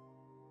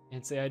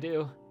 Can't say I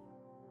do.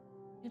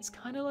 It's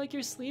kind of like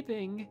you're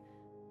sleeping.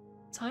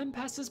 Time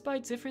passes by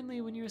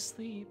differently when you're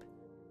asleep.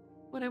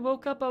 When I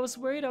woke up, I was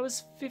worried I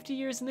was 50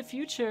 years in the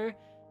future,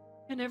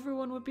 and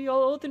everyone would be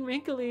all old and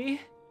wrinkly.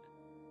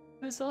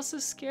 It was also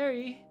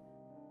scary.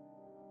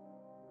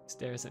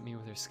 Stares at me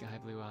with her sky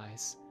blue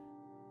eyes.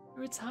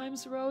 There were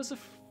times where I was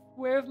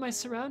aware of my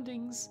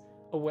surroundings.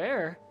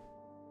 Aware?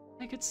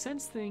 I could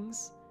sense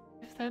things,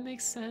 if that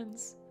makes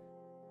sense.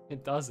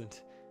 It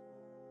doesn't.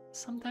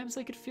 Sometimes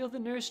I could feel the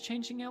nurse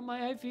changing out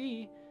my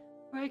IV,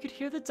 or I could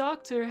hear the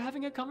doctor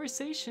having a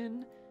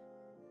conversation.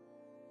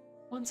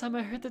 One time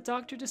I heard the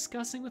doctor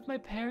discussing with my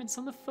parents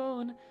on the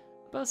phone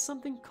about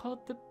something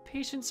called the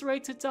patient's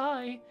right to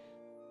die,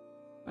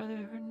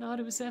 whether or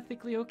not it was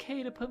ethically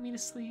okay to put me to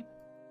sleep.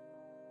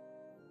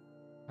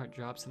 Heart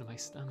drops into my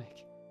stomach.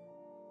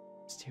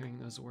 Just hearing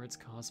those words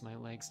caused my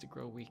legs to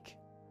grow weak.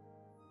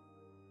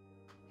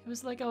 It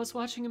was like I was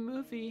watching a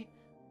movie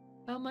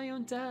about my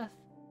own death.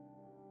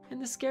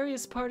 And the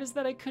scariest part is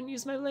that I couldn't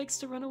use my legs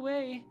to run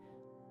away.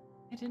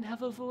 I didn't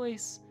have a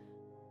voice.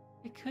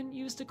 I couldn't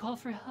use to call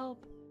for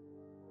help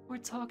or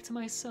talk to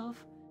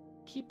myself,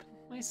 keep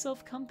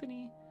myself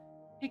company.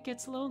 It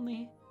gets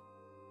lonely.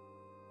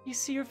 You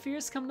see your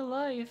fears come to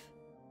life.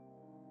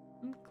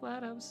 I'm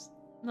glad I was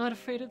not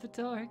afraid of the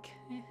dark.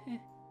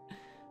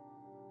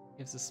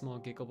 Gives a small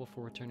giggle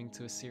before returning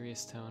to a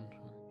serious tone,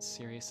 or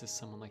serious as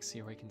someone like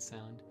Sayori can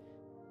sound.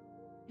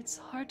 It's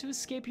hard to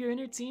escape your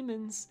inner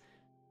demons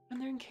when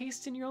they're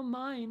encased in your own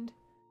mind.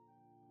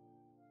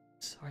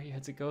 Sorry you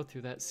had to go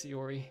through that,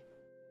 Sayori.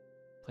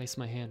 Place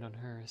my hand on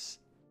hers.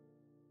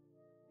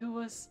 It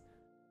was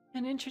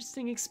an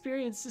interesting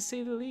experience, to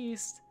say the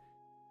least.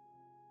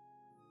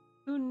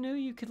 Who knew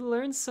you could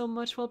learn so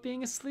much while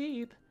being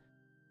asleep?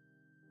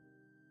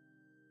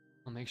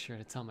 I'll make sure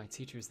to tell my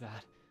teachers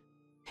that.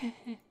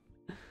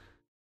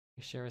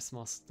 We share a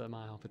small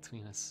smile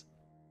between us.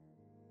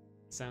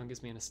 The sound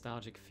gives me a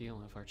nostalgic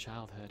feel of our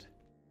childhood,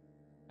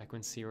 back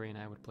when Sayori and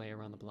I would play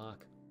around the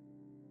block.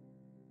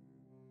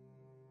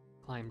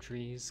 Climb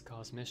trees,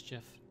 cause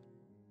mischief.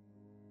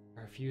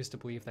 I refuse to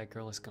believe that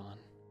girl is gone.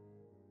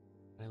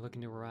 But I look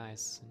into her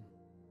eyes and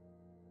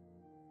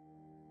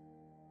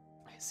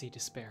I see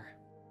despair.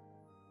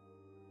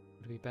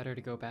 Would it be better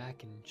to go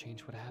back and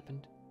change what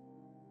happened?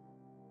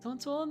 Don't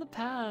dwell on the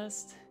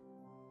past.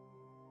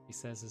 She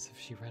says as if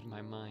she read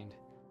my mind.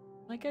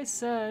 Like I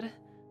said,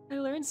 I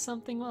learned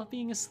something while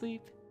being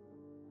asleep.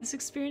 This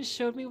experience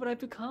showed me what I've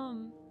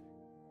become.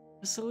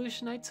 The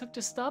solution I took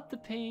to stop the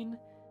pain,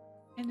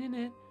 and in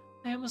it,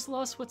 I almost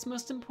lost what's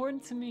most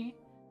important to me.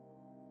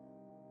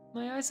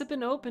 My eyes have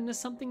been opened to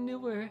something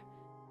newer,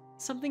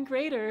 something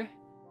greater.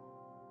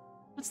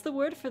 What's the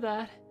word for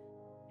that?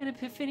 An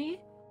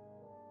epiphany?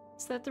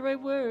 Is that the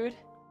right word?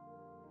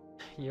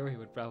 Yuri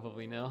would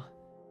probably know.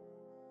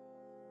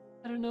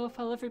 I don't know if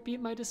I'll ever beat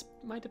my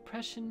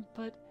depression,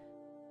 but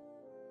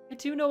I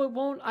do know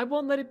I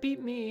won't let it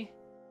beat me.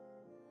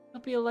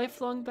 It'll be a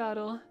lifelong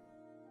battle.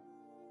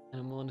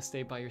 And I'm willing to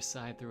stay by your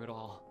side through it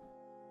all.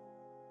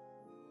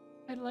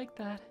 I'd like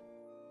that.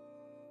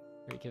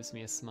 Yuri gives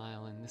me a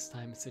smile, and this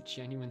time it's a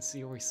genuine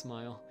Sayori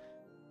smile.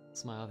 A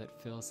smile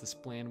that fills this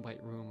bland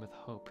white room with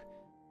hope,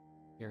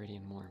 purity,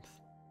 and warmth.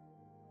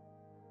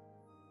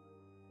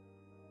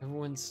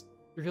 Everyone's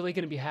really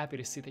gonna be happy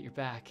to see that you're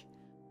back.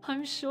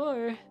 I'm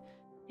sure.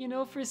 You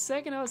know, for a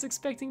second I was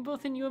expecting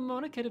both you and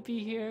Monica to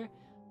be here.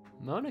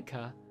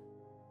 Monica?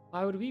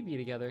 Why would we be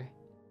together?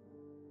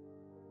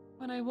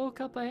 When I woke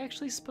up, I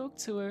actually spoke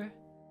to her.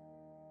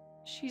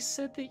 She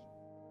said that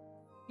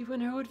you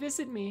and her would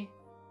visit me.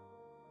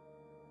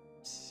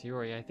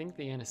 Sayori, I think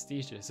the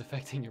anesthesia is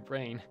affecting your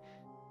brain.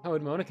 How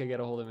would Monica get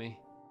a hold of me?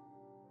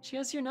 She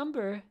has your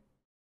number.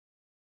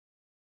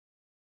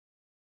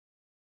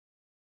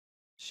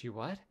 She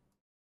what?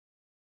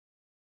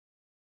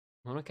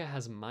 Monica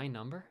has my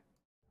number?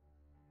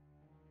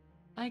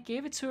 I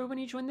gave it to her when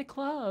you joined the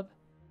club.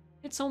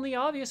 It's only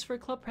obvious for a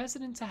club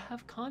president to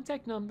have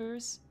contact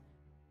numbers.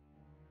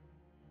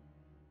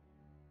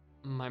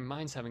 My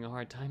mind's having a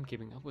hard time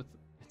keeping up with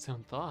its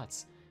own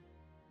thoughts.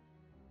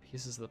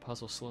 Pieces of the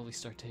puzzle slowly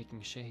start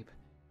taking shape.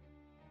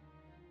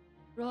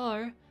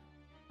 Rar,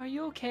 are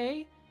you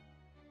okay?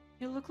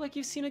 You look like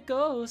you've seen a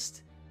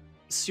ghost.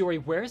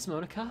 Sayori, where's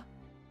Monica?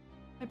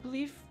 I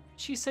believe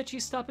she said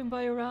she's stopping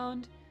by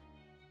around.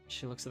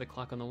 She looks at the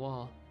clock on the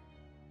wall.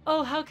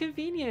 Oh, how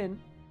convenient.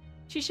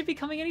 She should be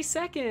coming any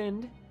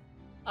second.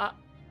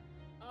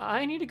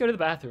 I need to go to the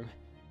bathroom.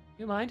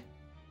 You mind?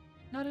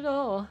 Not at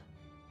all.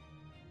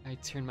 I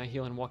turn my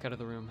heel and walk out of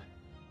the room.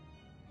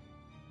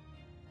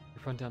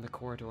 I run down the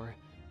corridor.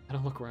 I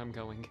don't look where I'm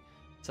going.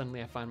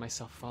 Suddenly I find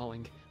myself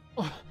falling.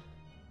 Oh!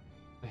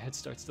 My head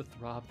starts to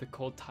throb. The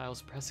cold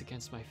tiles press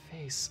against my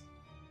face.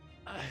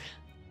 I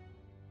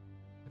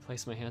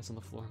place my hands on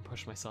the floor and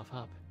push myself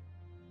up.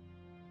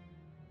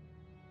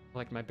 I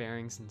collect my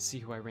bearings and see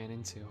who I ran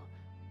into.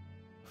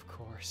 Of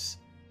course.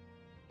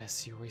 As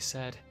Sayori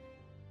said.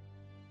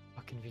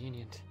 How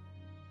convenient.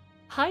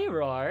 Hi,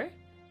 Rar.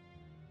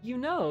 You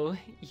know,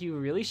 you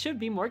really should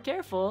be more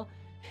careful.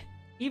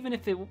 Even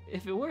if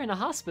it were in a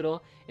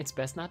hospital, it's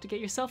best not to get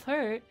yourself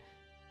hurt.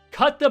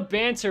 Cut the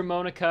banter,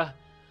 Monica.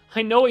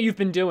 I know what you've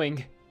been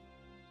doing.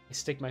 I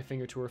stick my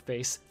finger to her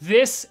face.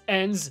 This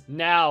ends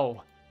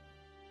now.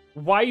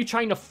 Why are you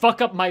trying to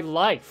fuck up my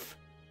life?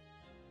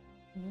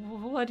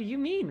 What do you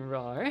mean,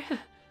 Rar?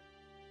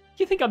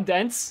 You think I'm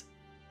dense?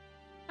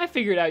 I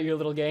figured out your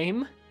little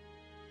game.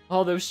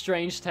 All those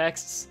strange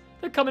texts,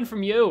 they're coming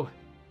from you.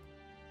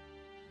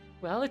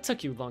 Well, it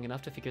took you long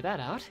enough to figure that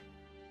out.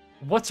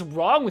 What's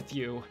wrong with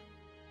you?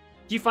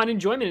 Do you find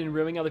enjoyment in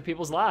ruining other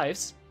people's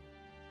lives?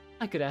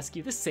 I could ask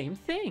you the same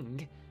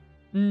thing.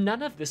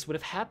 None of this would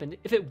have happened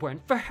if it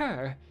weren't for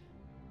her.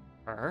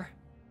 Her?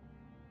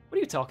 What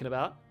are you talking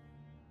about?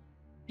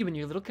 You and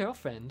your little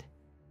girlfriend.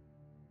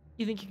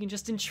 You think you can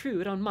just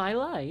intrude on my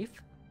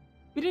life?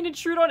 We didn't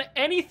intrude on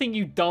anything,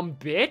 you dumb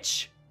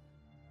bitch!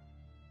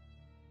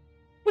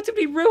 What did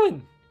we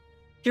ruin?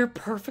 Your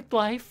perfect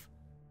life?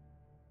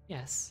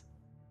 Yes.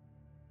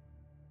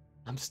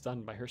 I'm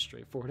stunned by her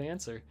straightforward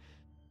answer.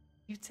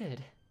 You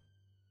did.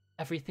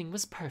 Everything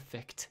was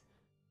perfect.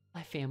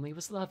 My family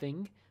was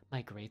loving.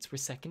 My grades were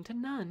second to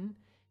none.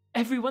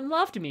 Everyone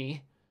loved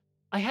me.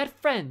 I had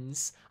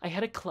friends. I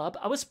had a club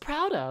I was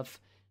proud of.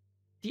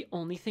 The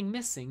only thing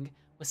missing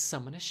was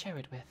someone to share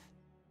it with.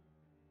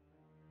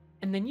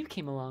 And then you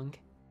came along,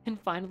 and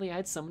finally I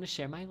had someone to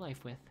share my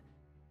life with.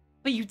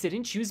 But you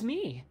didn't choose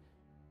me.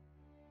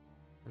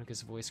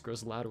 Monika's voice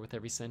grows louder with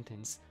every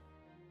sentence.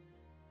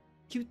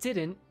 You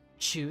didn't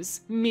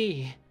choose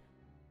me.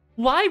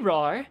 Why,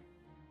 Roar?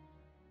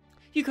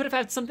 You could have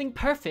had something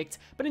perfect,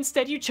 but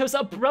instead you chose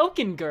a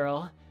broken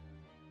girl.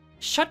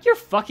 Shut your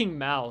fucking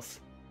mouth.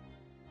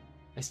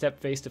 I stepped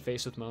face to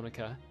face with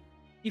Monika.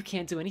 You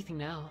can't do anything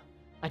now.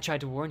 I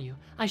tried to warn you.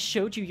 I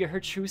showed you her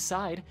true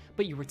side,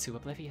 but you were too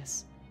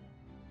oblivious.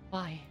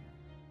 Why?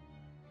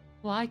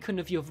 Why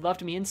couldn't you have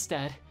loved me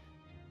instead?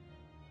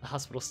 The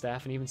hospital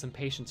staff and even some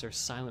patients are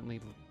silently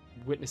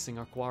witnessing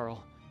our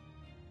quarrel.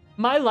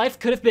 My life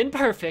could have been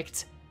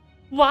perfect.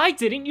 Why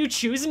didn't you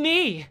choose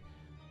me?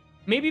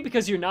 Maybe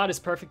because you're not as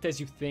perfect as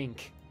you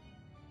think.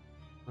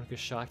 Monika's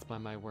shocked by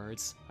my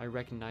words. I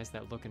recognize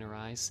that look in her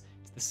eyes.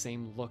 It's the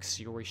same look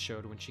Sayori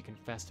showed when she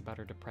confessed about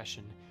her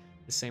depression.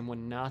 The same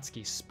one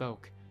Natsuki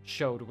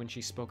showed when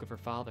she spoke of her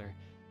father.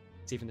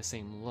 It's even the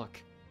same look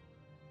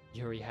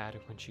Yuri had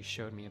when she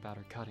showed me about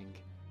her cutting.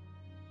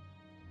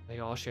 They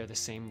all share the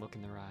same look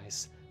in their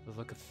eyes, the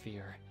look of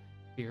fear.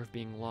 Fear of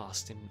being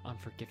lost in an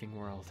unforgiving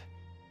world.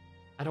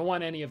 I don't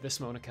want any of this,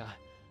 Monika.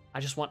 I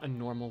just want a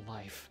normal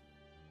life.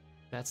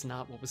 That's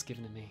not what was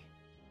given to me.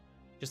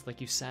 Just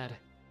like you said,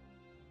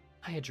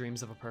 I had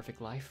dreams of a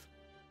perfect life.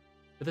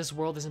 But this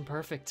world isn't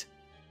perfect.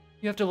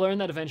 You have to learn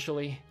that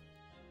eventually.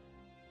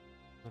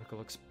 Monika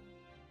looks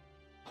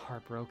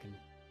heartbroken.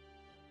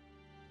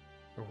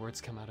 Her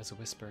words come out as a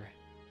whisper.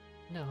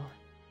 No.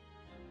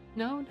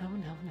 No.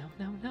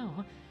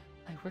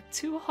 I worked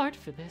too hard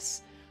for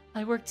this.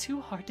 I worked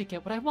too hard to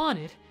get what I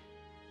wanted.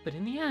 But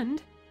in the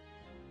end...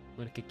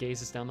 Monika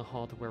gazes down the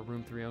hall to where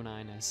room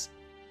 309 is.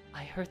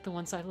 I hurt the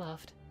ones I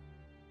loved.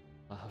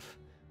 Love.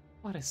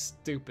 What a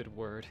stupid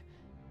word.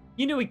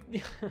 You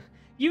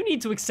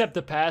need to accept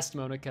the past,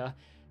 Monika.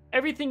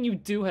 Everything you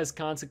do has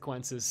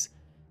consequences.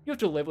 You have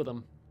to live with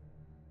them.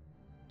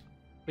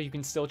 But you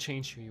can still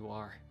change who you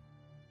are.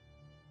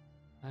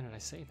 Why did I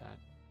say that?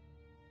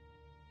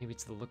 Maybe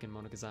it's the look in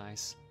Monika's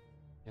eyes.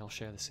 They all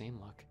share the same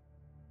look.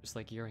 Just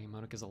like Yuri,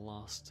 Monika's a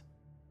lost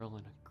girl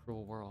in a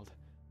cruel world.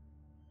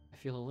 I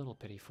feel a little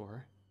pity for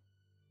her.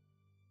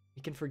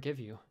 We can forgive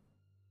you.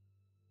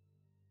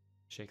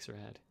 Shakes her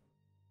head.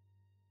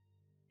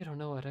 You don't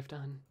know what I've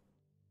done.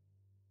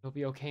 It'll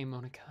be okay,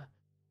 Monika.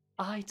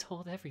 I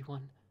told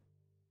everyone.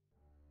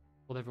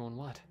 Told everyone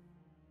what?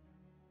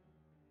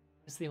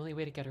 It's the only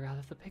way to get her out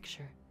of the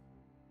picture.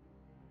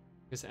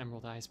 His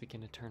emerald eyes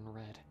begin to turn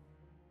red.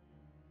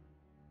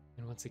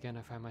 And once again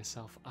I find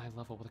myself eye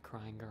level with a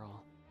crying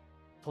girl.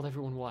 Told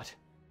everyone what?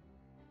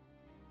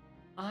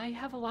 I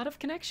have a lot of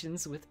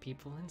connections with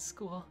people in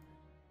school.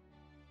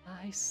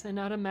 I sent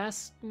out a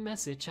mass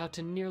message out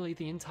to nearly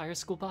the entire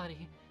school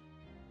body.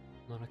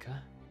 Monika?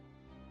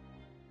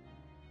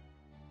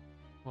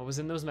 What was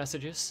in those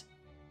messages?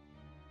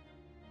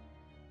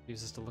 She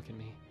uses to look at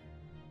me.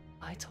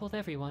 I told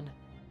everyone.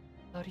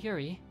 About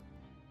Yuri.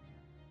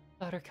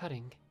 About her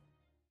cutting.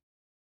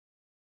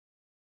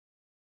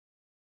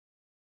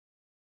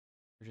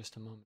 For just a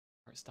moment,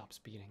 my heart stops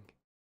beating.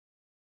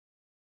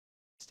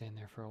 I stand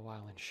there for a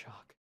while in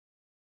shock.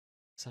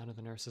 The sound of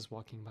the nurses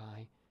walking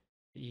by,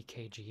 the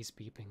EKGs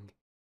beeping.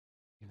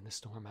 Even the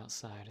storm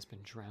outside has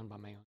been drowned by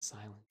my own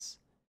silence.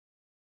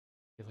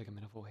 I feel like I'm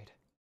in a void.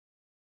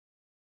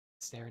 I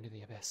stare into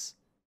the abyss.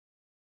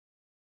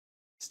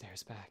 He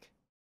stares back.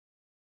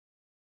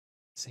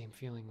 Same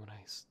feeling when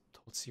I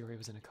told Sayori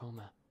was in a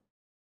coma.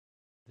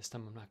 This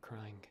time I'm not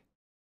crying.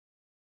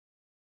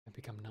 I've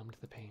become numb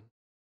to the pain.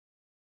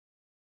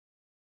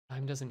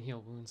 Time doesn't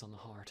heal wounds on the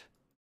heart.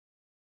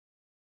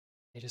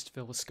 They just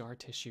fill with scar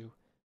tissue,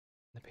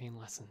 and the pain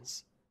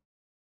lessens.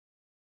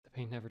 The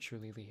pain never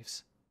truly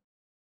leaves.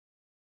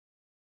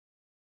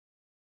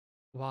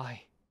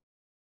 Why?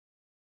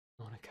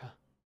 Monika.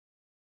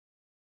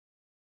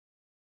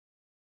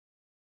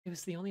 It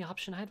was the only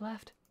option I'd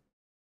left.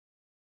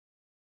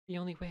 The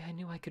only way I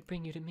knew I could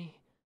bring you to me.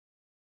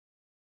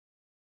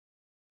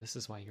 This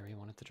is why Yuri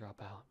wanted to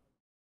drop out.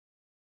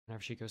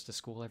 Whenever she goes to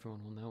school,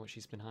 everyone will know what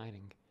she's been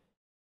hiding.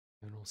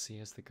 Everyone will see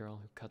as the girl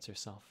who cuts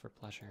herself for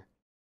pleasure.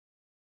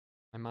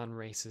 My mind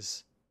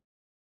races.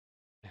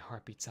 My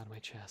heart beats out of my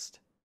chest.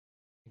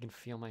 I can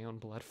feel my own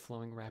blood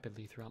flowing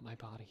rapidly throughout my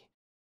body.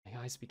 My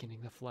eyes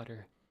beginning to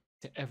flutter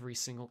to every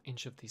single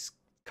inch of these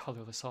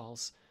colorless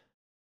halls.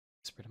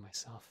 I whisper to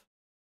myself.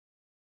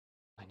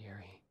 Find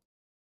Yuri.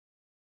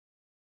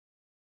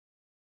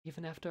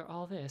 Even after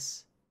all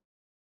this,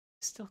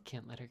 I still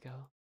can't let her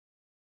go.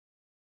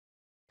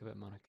 Think of it,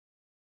 Monika.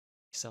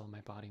 cell in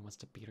my body wants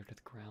to beat her to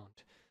the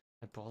ground.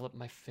 I ball up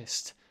my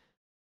fist.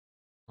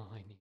 All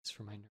I need is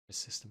for my nervous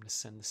system to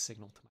send the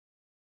signal to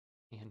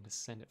my hand to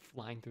send it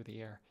flying through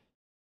the air.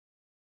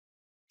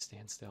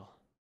 Stand still.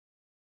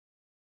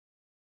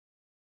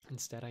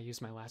 Instead, I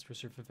use my last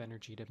reserve of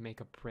energy to make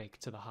a break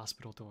to the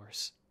hospital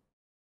doors.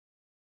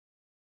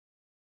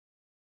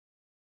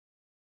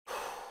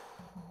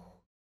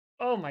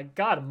 Oh my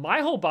god,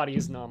 my whole body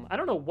is numb. I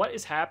don't know what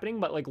is happening,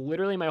 but like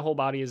literally my whole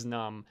body is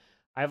numb.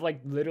 I have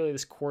like literally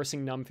this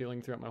coursing numb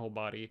feeling throughout my whole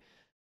body.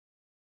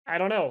 I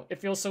don't know. It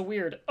feels so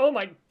weird. Oh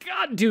my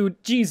god,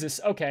 dude.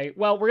 Jesus. Okay.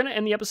 Well, we're going to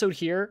end the episode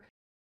here.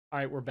 All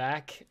right, we're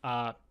back.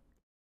 I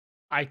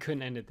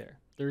couldn't end it there.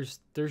 There's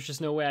just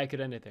no way I could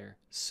end it there.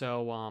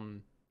 So,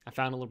 I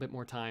found a little bit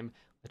more time.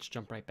 Let's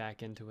jump right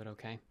back into it,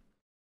 okay?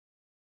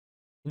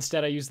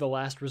 Instead, I used the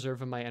last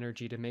reserve of my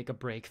energy to make a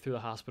break through the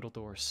hospital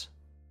doors.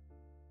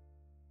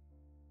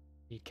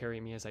 He'd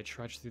carry me as I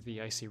trudged through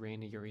the icy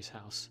rain to Yuri's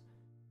house.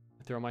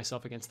 I throw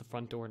myself against the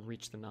front door and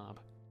reach the knob.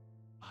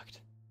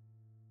 Locked.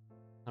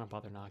 I don't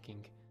bother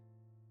knocking.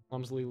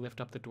 Clumsily lift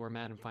up the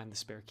doormat and find the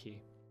spare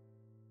key.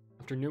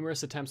 After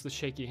numerous attempts with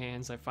shaky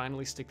hands, I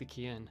finally stick the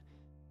key in.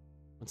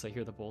 Once I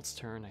hear the bolts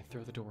turn, I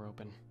throw the door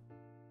open.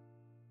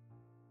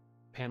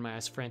 Pan my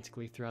eyes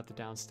frantically throughout the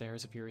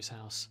downstairs of Yuri's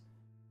house.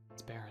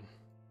 It's barren.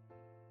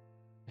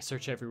 I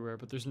search everywhere,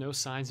 but there's no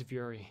signs of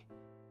Yuri.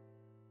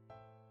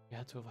 We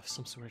had to have left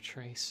some sort of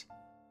trace.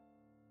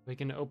 I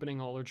begin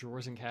opening all her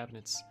drawers and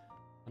cabinets.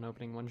 On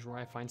opening one drawer,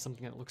 I find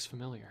something that looks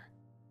familiar.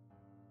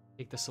 I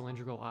take the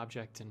cylindrical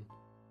object and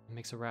it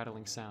makes a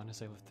rattling sound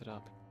as I lift it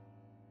up.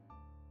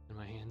 In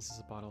my hands is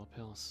a bottle of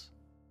pills.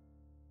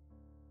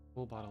 A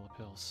full bottle of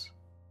pills.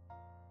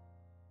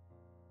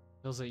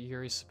 Pills that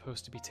Yuri's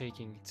supposed to be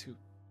taking to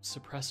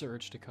suppress her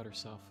urge to cut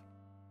herself.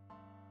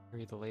 I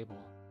read the label.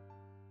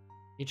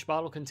 Each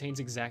bottle contains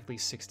exactly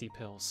 60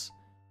 pills.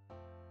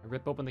 I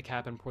rip open the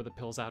cap and pour the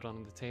pills out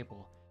onto the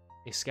table.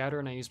 They scatter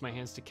and I use my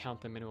hands to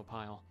count them into a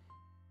pile.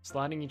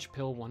 Sliding each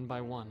pill one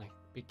by one, I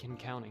begin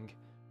counting.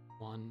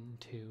 1,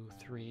 2,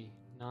 3,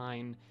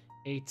 9,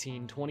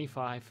 18,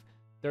 25,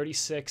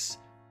 36,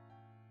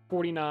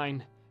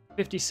 49,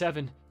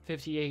 57,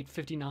 58,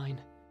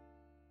 59.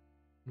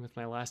 And with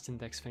my last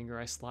index finger,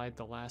 I slide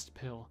the last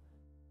pill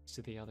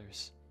to the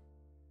others.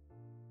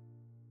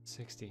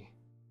 60.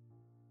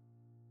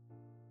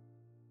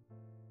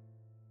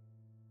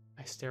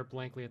 I stare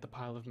blankly at the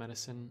pile of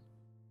medicine,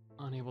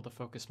 unable to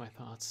focus my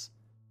thoughts.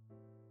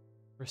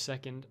 For a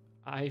second,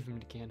 I even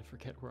began to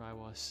forget where I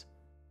was.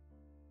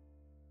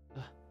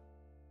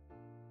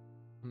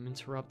 I'm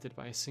interrupted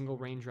by a single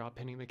raindrop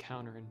hitting the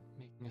counter and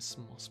making a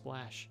small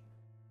splash,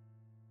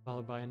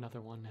 followed by another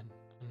one and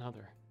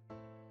another.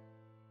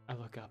 I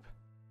look up.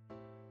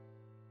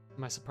 To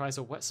my surprise,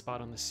 a wet spot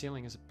on the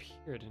ceiling has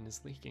appeared and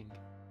is leaking.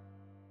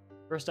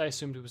 First, I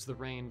assumed it was the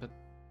rain, but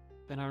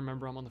then I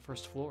remember I'm on the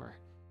first floor.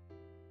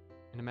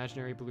 An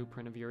imaginary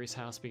blueprint of Yuri's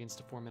house begins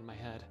to form in my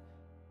head.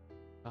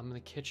 I'm in the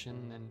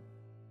kitchen, and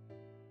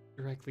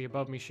directly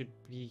above me should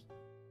be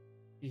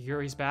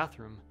Yuri's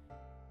bathroom.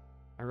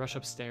 I rush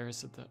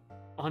upstairs at the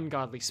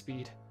ungodly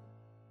speed.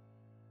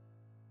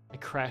 I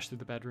crash through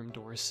the bedroom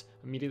doors.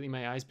 Immediately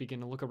my eyes begin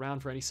to look around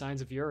for any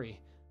signs of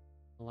Yuri.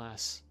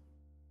 Alas,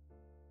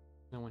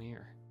 no one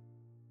here.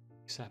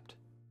 Except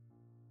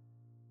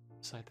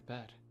beside the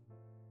bed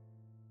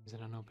is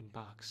an unopened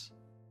box.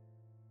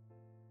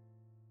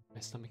 My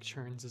stomach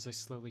churns as I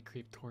slowly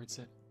creep towards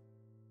it.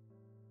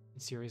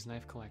 It's Yuri's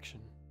knife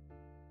collection.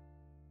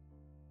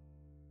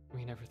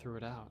 We never threw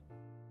it out.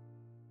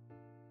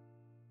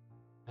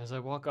 As I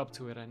walk up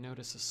to it, I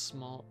notice a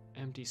small,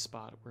 empty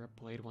spot where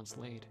a blade once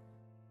laid.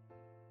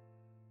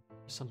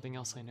 There's something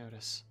else I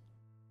notice.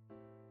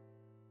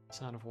 The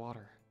sound of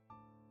water.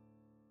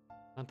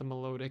 Not the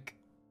melodic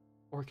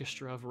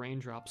orchestra of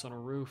raindrops on a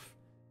roof.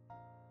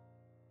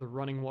 The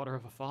running water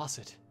of a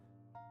faucet.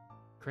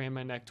 Crane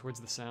my neck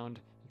towards the sound.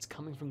 It's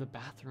coming from the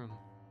bathroom.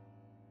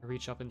 I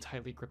reach up and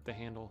tightly grip the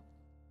handle.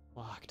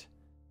 Locked.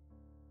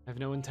 I have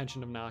no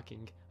intention of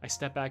knocking. I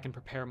step back and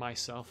prepare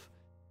myself.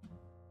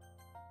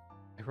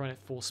 I run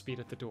at full speed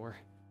at the door.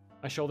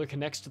 My shoulder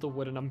connects to the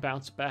wood and I'm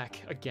bounced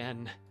back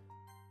again.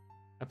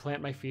 I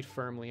plant my feet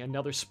firmly.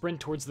 Another sprint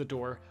towards the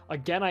door.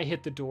 Again I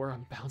hit the door.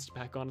 I'm bounced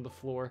back onto the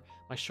floor.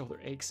 My shoulder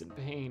aches in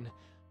pain.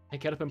 I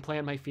get up and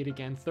plant my feet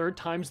again. Third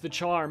time's the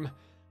charm.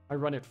 I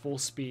run at full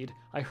speed.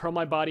 I hurl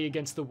my body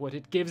against the wood.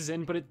 It gives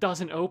in, but it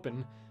doesn't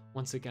open.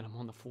 Once again, I'm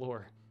on the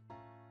floor.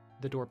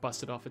 The door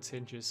busted off its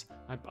hinges.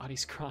 My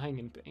body's crying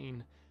in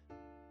pain. I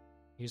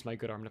use my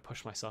good arm to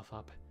push myself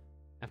up.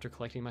 After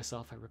collecting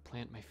myself, I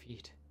replant my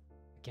feet.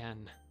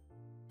 Again.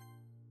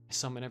 I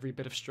summon every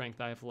bit of strength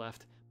I have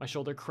left. My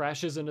shoulder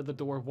crashes into the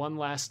door one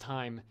last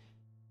time.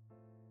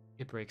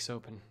 It breaks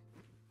open.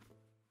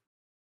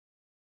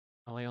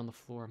 I lay on the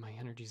floor, my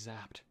energy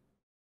zapped.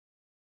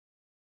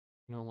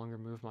 I no longer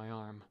move my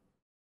arm.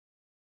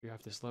 You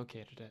have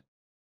dislocated it.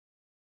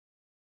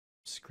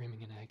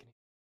 Screaming in agony.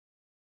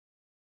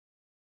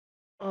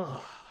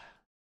 Ugh.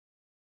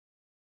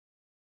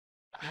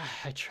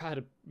 I try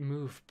to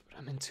move, but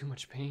I'm in too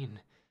much pain.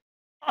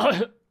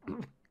 I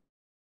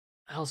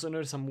also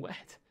notice I'm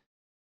wet.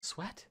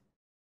 Sweat?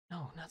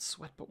 No, not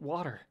sweat, but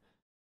water.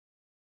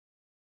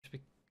 I've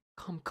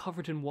become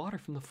covered in water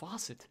from the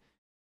faucet.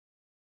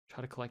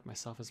 Try to collect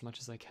myself as much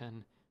as I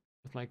can.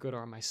 With my good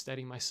arm, I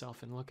steady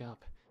myself and look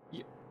up.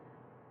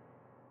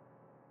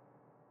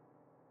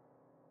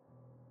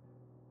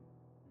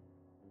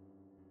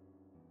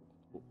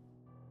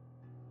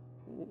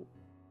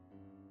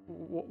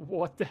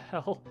 What the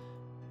hell?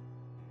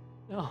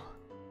 No.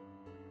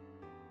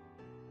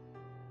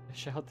 I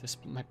shout this,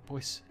 but my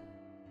voice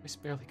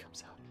barely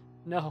comes out.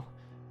 No,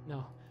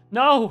 no,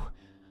 no!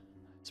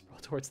 I sprawl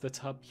towards the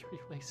tub. Yuri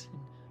lays in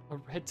a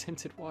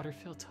red-tinted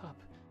water-filled tub.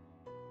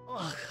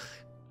 Ugh.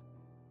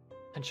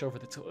 Hunch over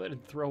the toilet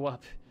and throw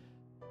up.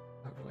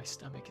 However, my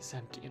stomach is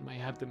empty and my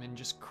abdomen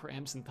just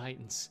cramps and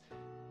tightens.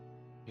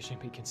 Vision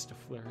begins to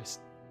flourish.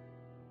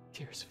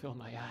 Tears fill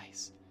my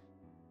eyes.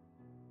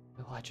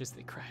 I watch as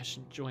they crash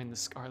and join the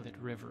scarlet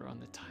river on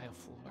the tile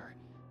floor.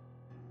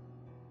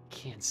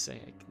 Can't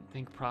say I can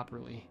think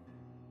properly.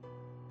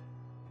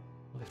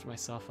 I lift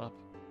myself up.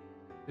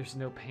 There's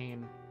no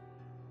pain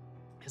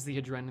as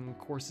the adrenaline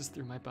courses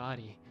through my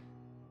body.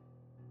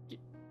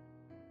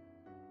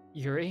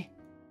 Yuri?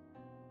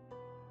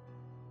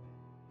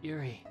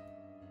 Yuri.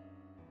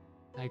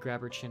 I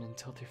grab her chin and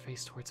tilt her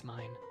face towards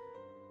mine.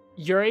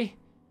 Yuri?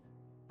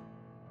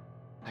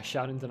 I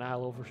shout in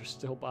denial over her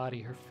still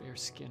body. Her fair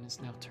skin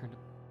is now turned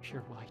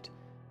pure white.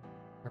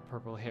 Her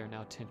purple hair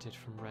now tinted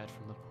from red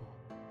from the pool.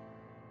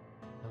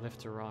 I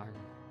lift her arm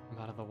from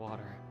out of the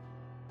water.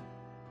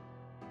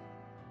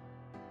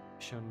 I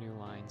show new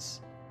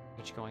lines,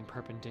 each going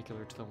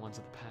perpendicular to the ones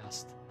of the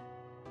past.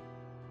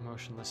 Her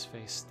motionless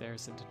face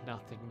stares into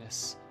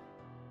nothingness.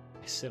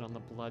 I sit on the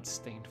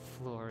blood-stained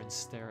floor and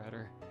stare at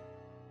her.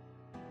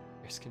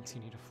 Tears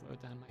continue to flow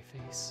down my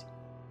face.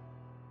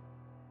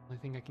 The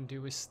only thing I can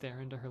do is stare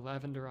into her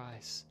lavender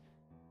eyes.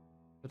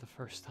 For the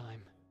first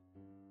time,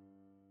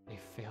 they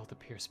fail to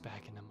pierce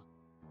back into mine.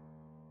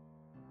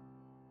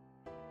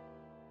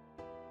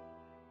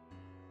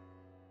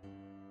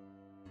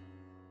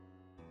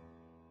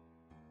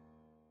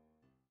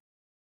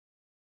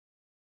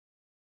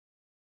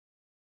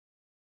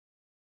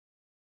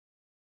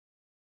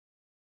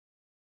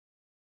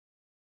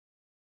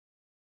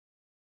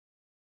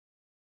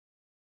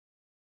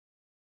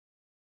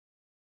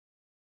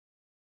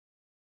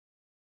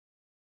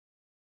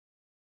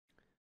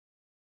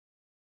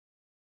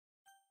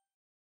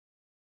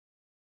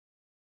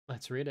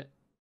 Let's read it.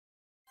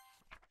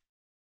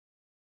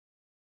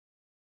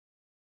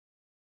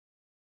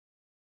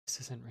 This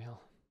isn't real.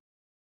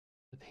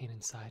 The pain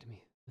inside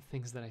me, the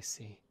things that I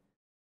see.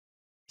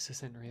 This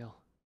isn't real.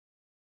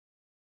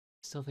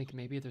 I still think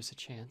maybe there's a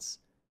chance.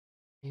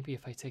 Maybe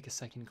if I take a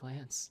second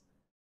glance.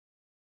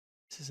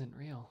 This isn't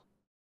real.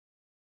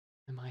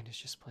 My mind is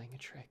just playing a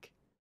trick.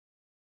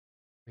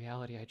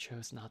 Reality I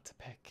chose not to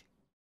pick.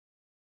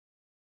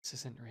 This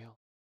isn't real.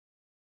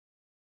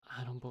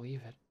 I don't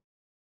believe it.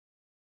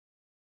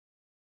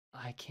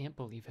 I can't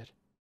believe it.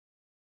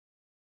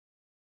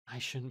 I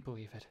shouldn't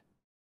believe it.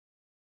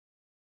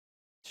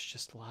 It's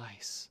just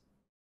lies.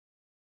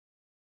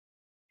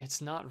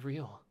 It's not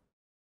real.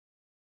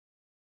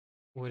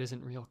 What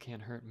isn't real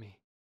can't hurt me.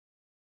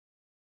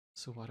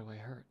 So why do I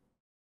hurt?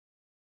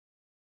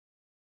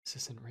 This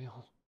isn't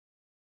real.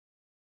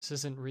 This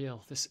isn't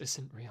real. This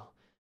isn't real.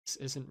 This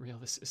isn't real.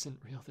 This isn't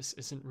real. This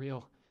isn't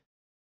real.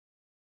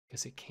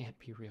 Because it can't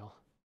be real.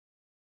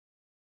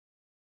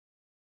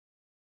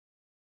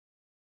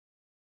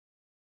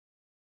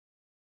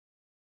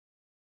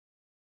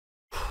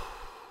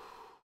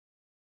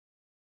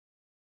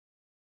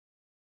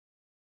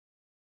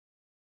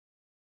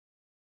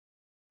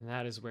 And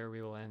that is where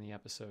we will end the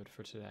episode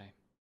for today.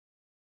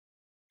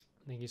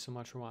 Thank you so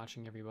much for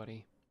watching,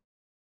 everybody.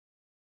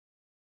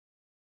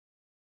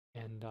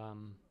 And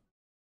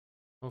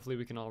hopefully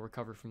we can all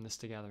recover from this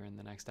together in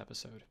the next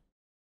episode.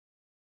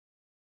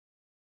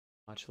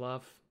 Much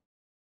love.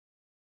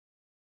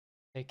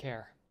 Take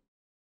care.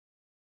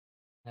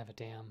 Have a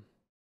damn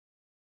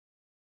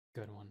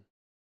good one.